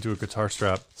put it into a guitar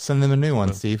strap. Send them a new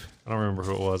one, Steve. I don't remember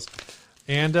who it was.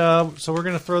 And so we're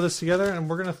gonna throw this together, and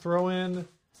we're gonna throw in.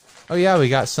 Oh yeah, we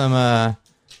got some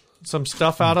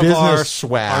stuff out of our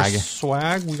swag.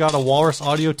 We got a Walrus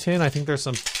audio tin. I think there's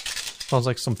sounds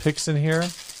like some picks in here.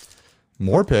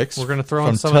 More picks. We're gonna throw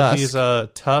in some of these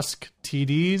Tusk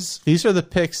TDs. These are the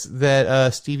picks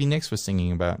that Stevie Nicks was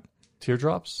singing about.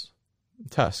 Teardrops.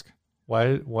 Tusk.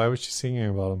 Why was she singing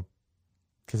about them?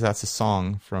 Because that's a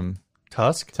song from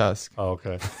Tusk. Oh,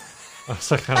 okay. I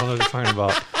was like, I don't know what you're talking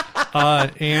about.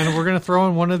 And we're gonna throw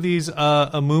in one of these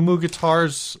Amumu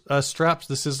guitars straps.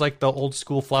 This is like the old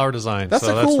school flower design. That's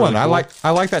a cool one. Cool. I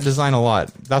like that design a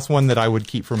lot. That's one that I would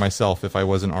keep for myself if I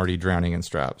wasn't already drowning in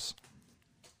straps.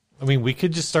 I mean, we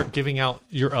could just start giving out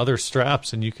your other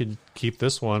straps, and you could keep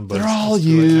this one. But they're all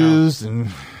used. And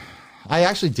I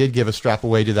actually did give a strap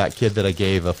away to that kid that I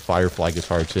gave a Firefly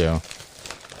guitar to.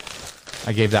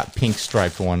 I gave that pink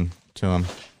striped one to him.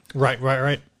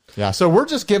 Right. Yeah, so we're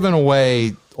just giving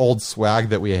away old swag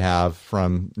that we have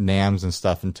from NAMMs and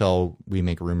stuff until we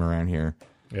make room around here.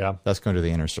 Yeah. That's going to the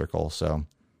Inner Circle, so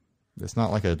it's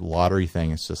not like a lottery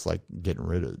thing. It's just like getting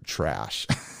rid of trash.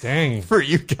 Dang. For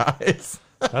you guys.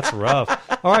 That's rough.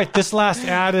 All right, this last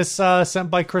ad is sent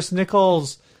by Chris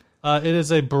Nichols. It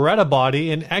is a Barreta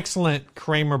body, an excellent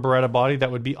Kramer Barreta body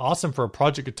that would be awesome for a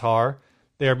project guitar.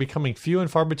 They are becoming few and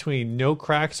far between, no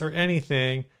cracks or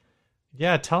anything.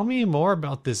 Yeah, tell me more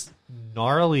about this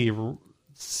gnarly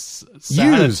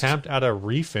sad attempt at a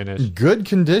refinish. Good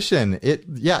condition.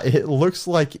 It looks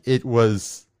like it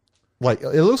was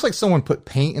it looks like someone put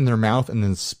paint in their mouth and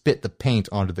then spit the paint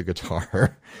onto the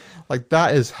guitar. Like,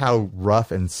 that is how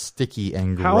rough and sticky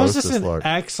and gross How is this an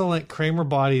excellent Kramer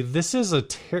body? This is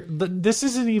this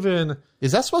isn't even.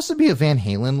 Is that supposed to be a Van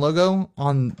Halen logo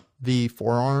on the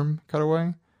forearm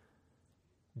cutaway?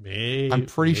 Maybe. I'm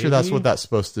pretty sure that's what that's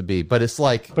supposed to be, but it's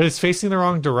like. But it's facing the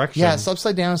wrong direction. Yeah, it's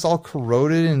upside down. It's all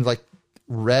corroded and like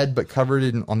red, but covered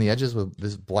on the edges with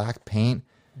this black paint.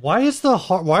 Why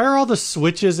are all the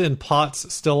switches and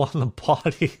pots still on the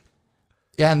body?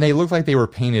 Yeah, and they look like they were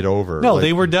painted over. No,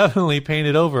 they were definitely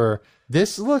painted over.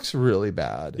 This looks really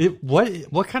bad.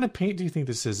 What kind of paint do you think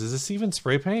this is? Is this even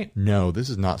spray paint? No, this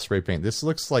is not spray paint. This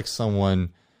looks like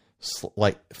someone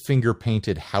finger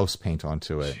painted house paint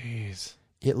onto it. Jeez.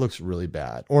 It looks really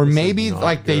bad. Or maybe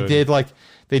they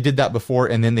did that before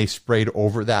and then they sprayed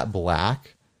over that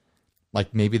black.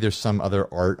 Like maybe there's some other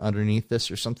art underneath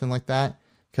this or something like that.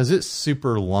 because it's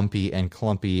super lumpy and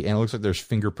clumpy, and it looks like there's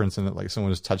fingerprints in it, like someone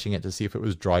was touching it to see if it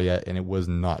was dry yet, and it was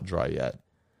not dry yet.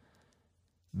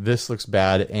 This looks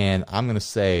bad, and I'm going to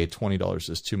say $20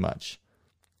 is too much.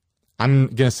 I'm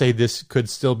going to say this could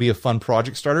still be a fun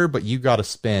project starter, but you got to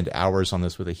spend hours on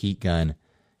this with a heat gun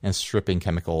and stripping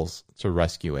chemicals to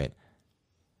rescue it.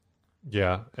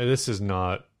 Yeah, this is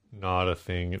not a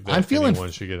thing that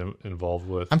anyone should get involved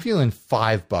with. I'm feeling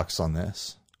 $5 on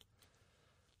this.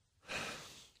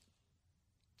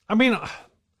 I mean,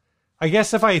 I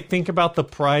guess if I think about the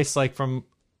price, like from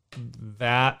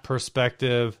that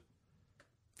perspective,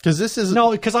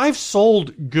 because I've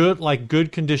sold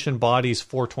good condition bodies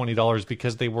for $20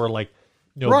 because they were like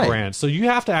brand. So you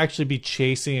have to actually be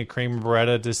chasing a Kramer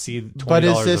Barreta to see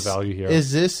 $20 of value here.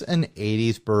 Is this an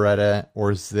 80s Barreta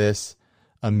or is this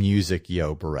a Music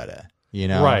Yo Barreta? You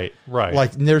know, right.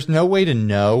 Like there's no way to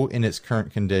know in its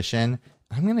current condition.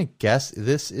 I'm gonna guess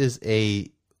this is a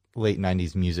late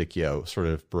 90s Music Yo sort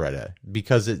of Barreta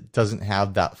because it doesn't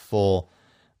have that full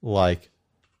like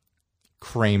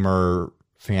Kramer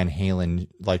Van Halen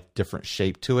like different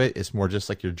shape to it. It's more just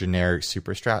like your generic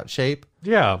Super Strat shape.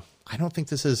 Yeah. I don't think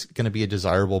this is going to be a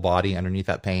desirable body underneath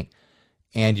that paint.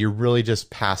 And you're really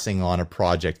just passing on a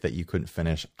project that you couldn't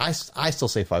finish. I still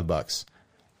say $5.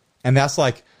 And that's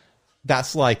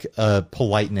like a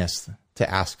politeness to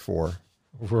ask for.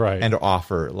 Right. And to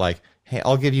offer like, hey,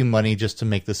 I'll give you money just to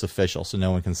make this official so no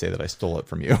one can say that I stole it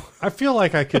from you. I feel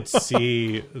like I could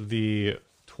see the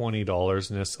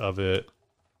 $20-ness of it.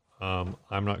 I'm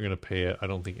not going to pay it. I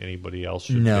don't think anybody else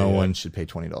should. No one should pay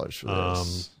 $20 for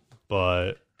this.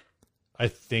 But I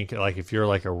think like if you're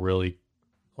like a really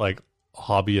like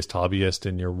hobbyist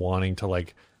and you're wanting to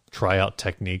like try out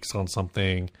techniques on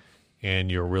something and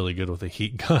you're really good with a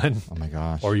heat gun. Oh my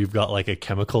gosh. Or you've got like a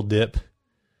chemical dip,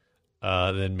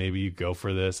 then maybe you go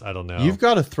for this. I don't know. You've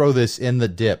got to throw this in the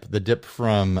dip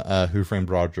from Who Framed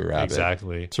Roger Rabbit.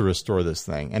 Exactly. To restore this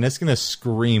thing. And it's going to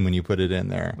scream when you put it in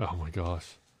there. Oh my gosh.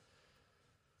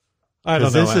 I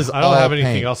don't know. I don't have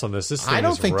anything else on this. This thing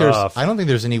is rough. I don't think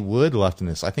there's any wood left in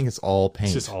this. I think it's all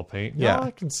paint. It's just all paint? Yeah. No,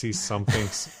 I can see some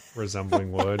things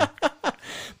resembling wood.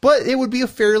 But it would be a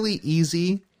fairly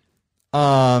easy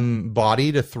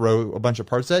body to throw a bunch of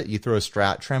parts at. You throw a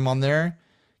strat trim on there.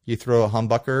 You throw a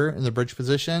humbucker in the bridge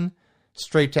position.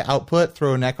 Straight to output,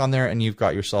 throw a neck on there, and you've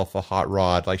got yourself a hot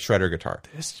rod, like shredder guitar.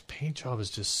 This paint job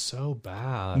is just so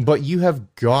bad. But you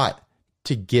have got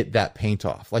to get that paint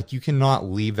off. Like, you cannot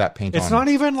leave that paint on. It's not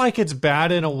even like it's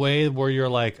bad in a way where you're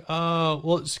like, oh,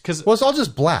 well, because... Well, it's all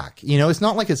just black. You know, it's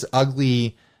not like it's an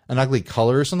ugly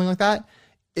color or something like that.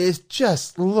 It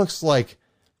just looks like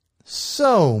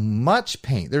so much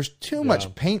paint. There's too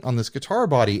much paint on this guitar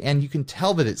body, and you can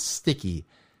tell that it's sticky.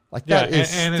 Like, that is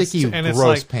sticky,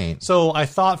 gross paint. So I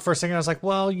thought for a second, I was like,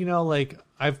 well, you know, like,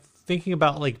 I'm thinking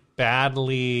about, like, bad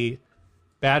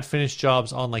finish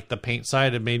jobs on like the paint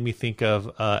side. It made me think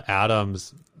of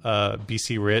Adam's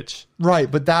BC Rich,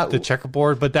 right? But the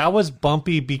checkerboard, but that was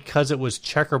bumpy because it was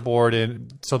checkerboard,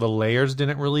 and so the layers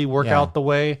didn't really work out the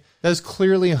way. That was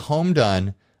clearly home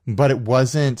done, but it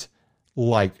wasn't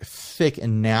like thick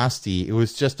and nasty. It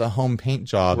was just a home paint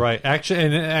job, right?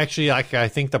 Actually, I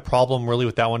think the problem really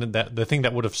with that one, that the thing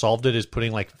that would have solved it is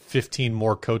putting like 15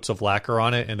 more coats of lacquer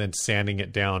on it and then sanding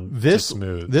it down to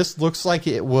smooth. This looks like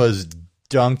it was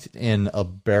dunked in a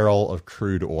barrel of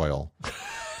crude oil.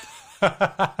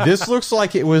 This looks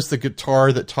like it was the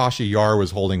guitar that Tasha Yar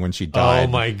was holding when she died.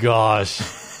 Oh my gosh.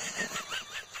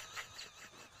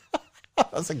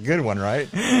 That's a good one, right?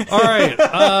 All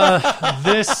right.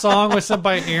 This song was sent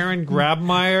by Aaron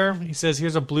Grabmeyer. He says,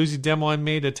 here's a bluesy demo I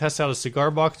made to test out a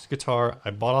cigar box guitar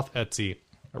I bought off Etsy.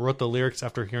 I wrote the lyrics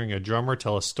after hearing a drummer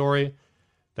tell a story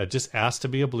that just asked to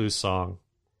be a blues song.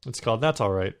 It's called That's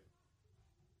All Right.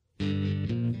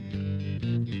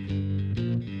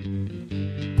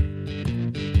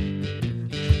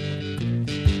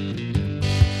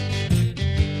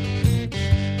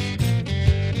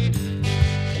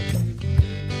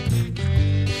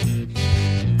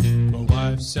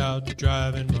 Wife's out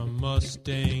driving my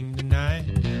Mustang tonight.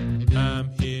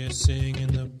 I'm here singing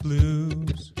the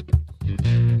blues.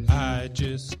 I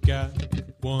just got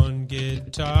one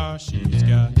guitar. She's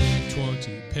got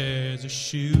 20 pairs of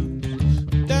shoes.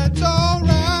 That's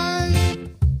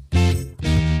alright.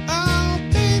 I'll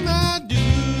pay my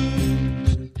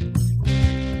dues.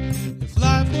 If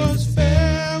life was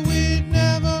fair, we'd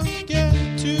never get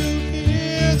to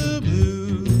hear the blues.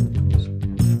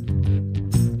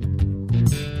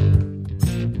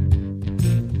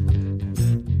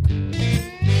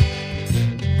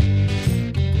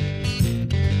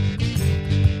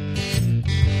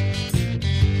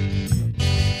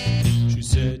 She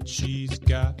said said she's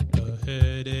got a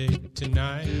headache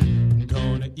tonight.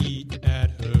 Gonna eat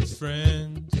at her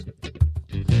friend's.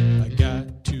 I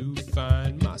got to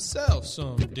find myself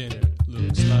some dinner.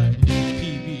 Looks like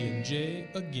PB&J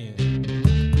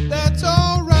again. That's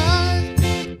alright.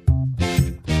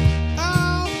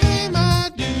 I'll pay my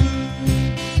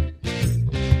dues.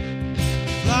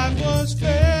 If life was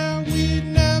fair, we'd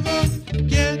never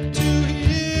get to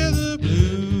hear the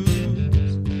blues.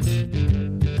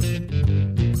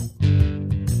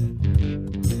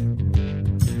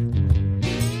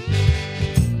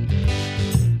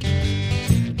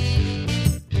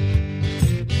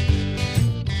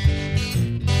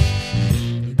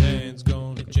 The band's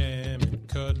gonna jam and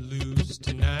cut loose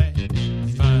tonight.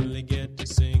 Finally get to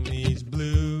sing these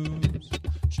blues.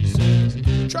 She says,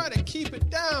 try to keep it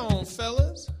down,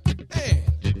 fellas.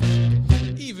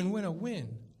 And even when I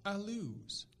win, I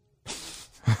lose.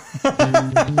 That's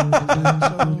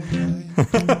alright.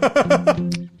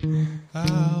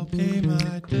 I'll pay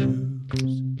my dues.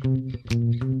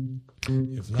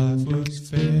 If life was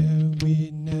fair,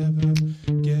 we'd never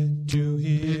get to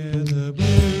hear the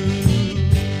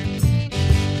blues.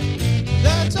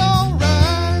 That's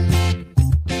alright.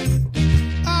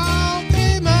 I'll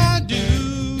pay my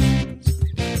dues.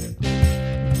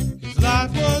 If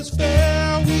life was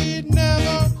fair, we'd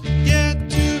never get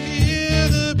to hear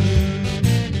the blues.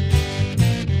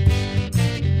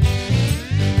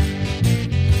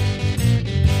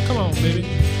 Come on, baby.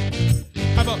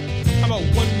 How about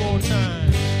one more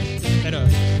time at a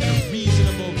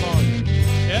reasonable volume?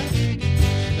 Yeah?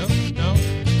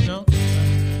 No.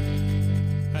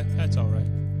 That's all right.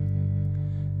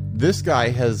 This guy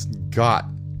has got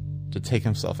to take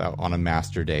himself out on a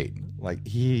master date. Like,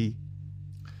 he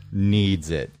needs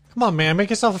it. Come on, man.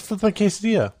 Make yourself a flippin'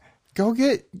 quesadilla. Go to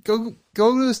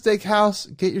the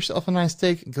steakhouse, get yourself a nice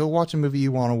steak, go watch a movie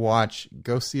you want to watch,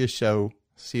 go see a show,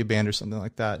 see a band or something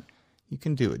like that. You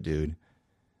can do it, dude.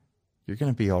 You're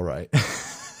going to be all right.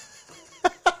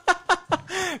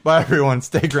 Bye, everyone.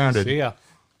 Stay grounded. See ya.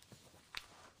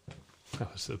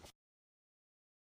 That was a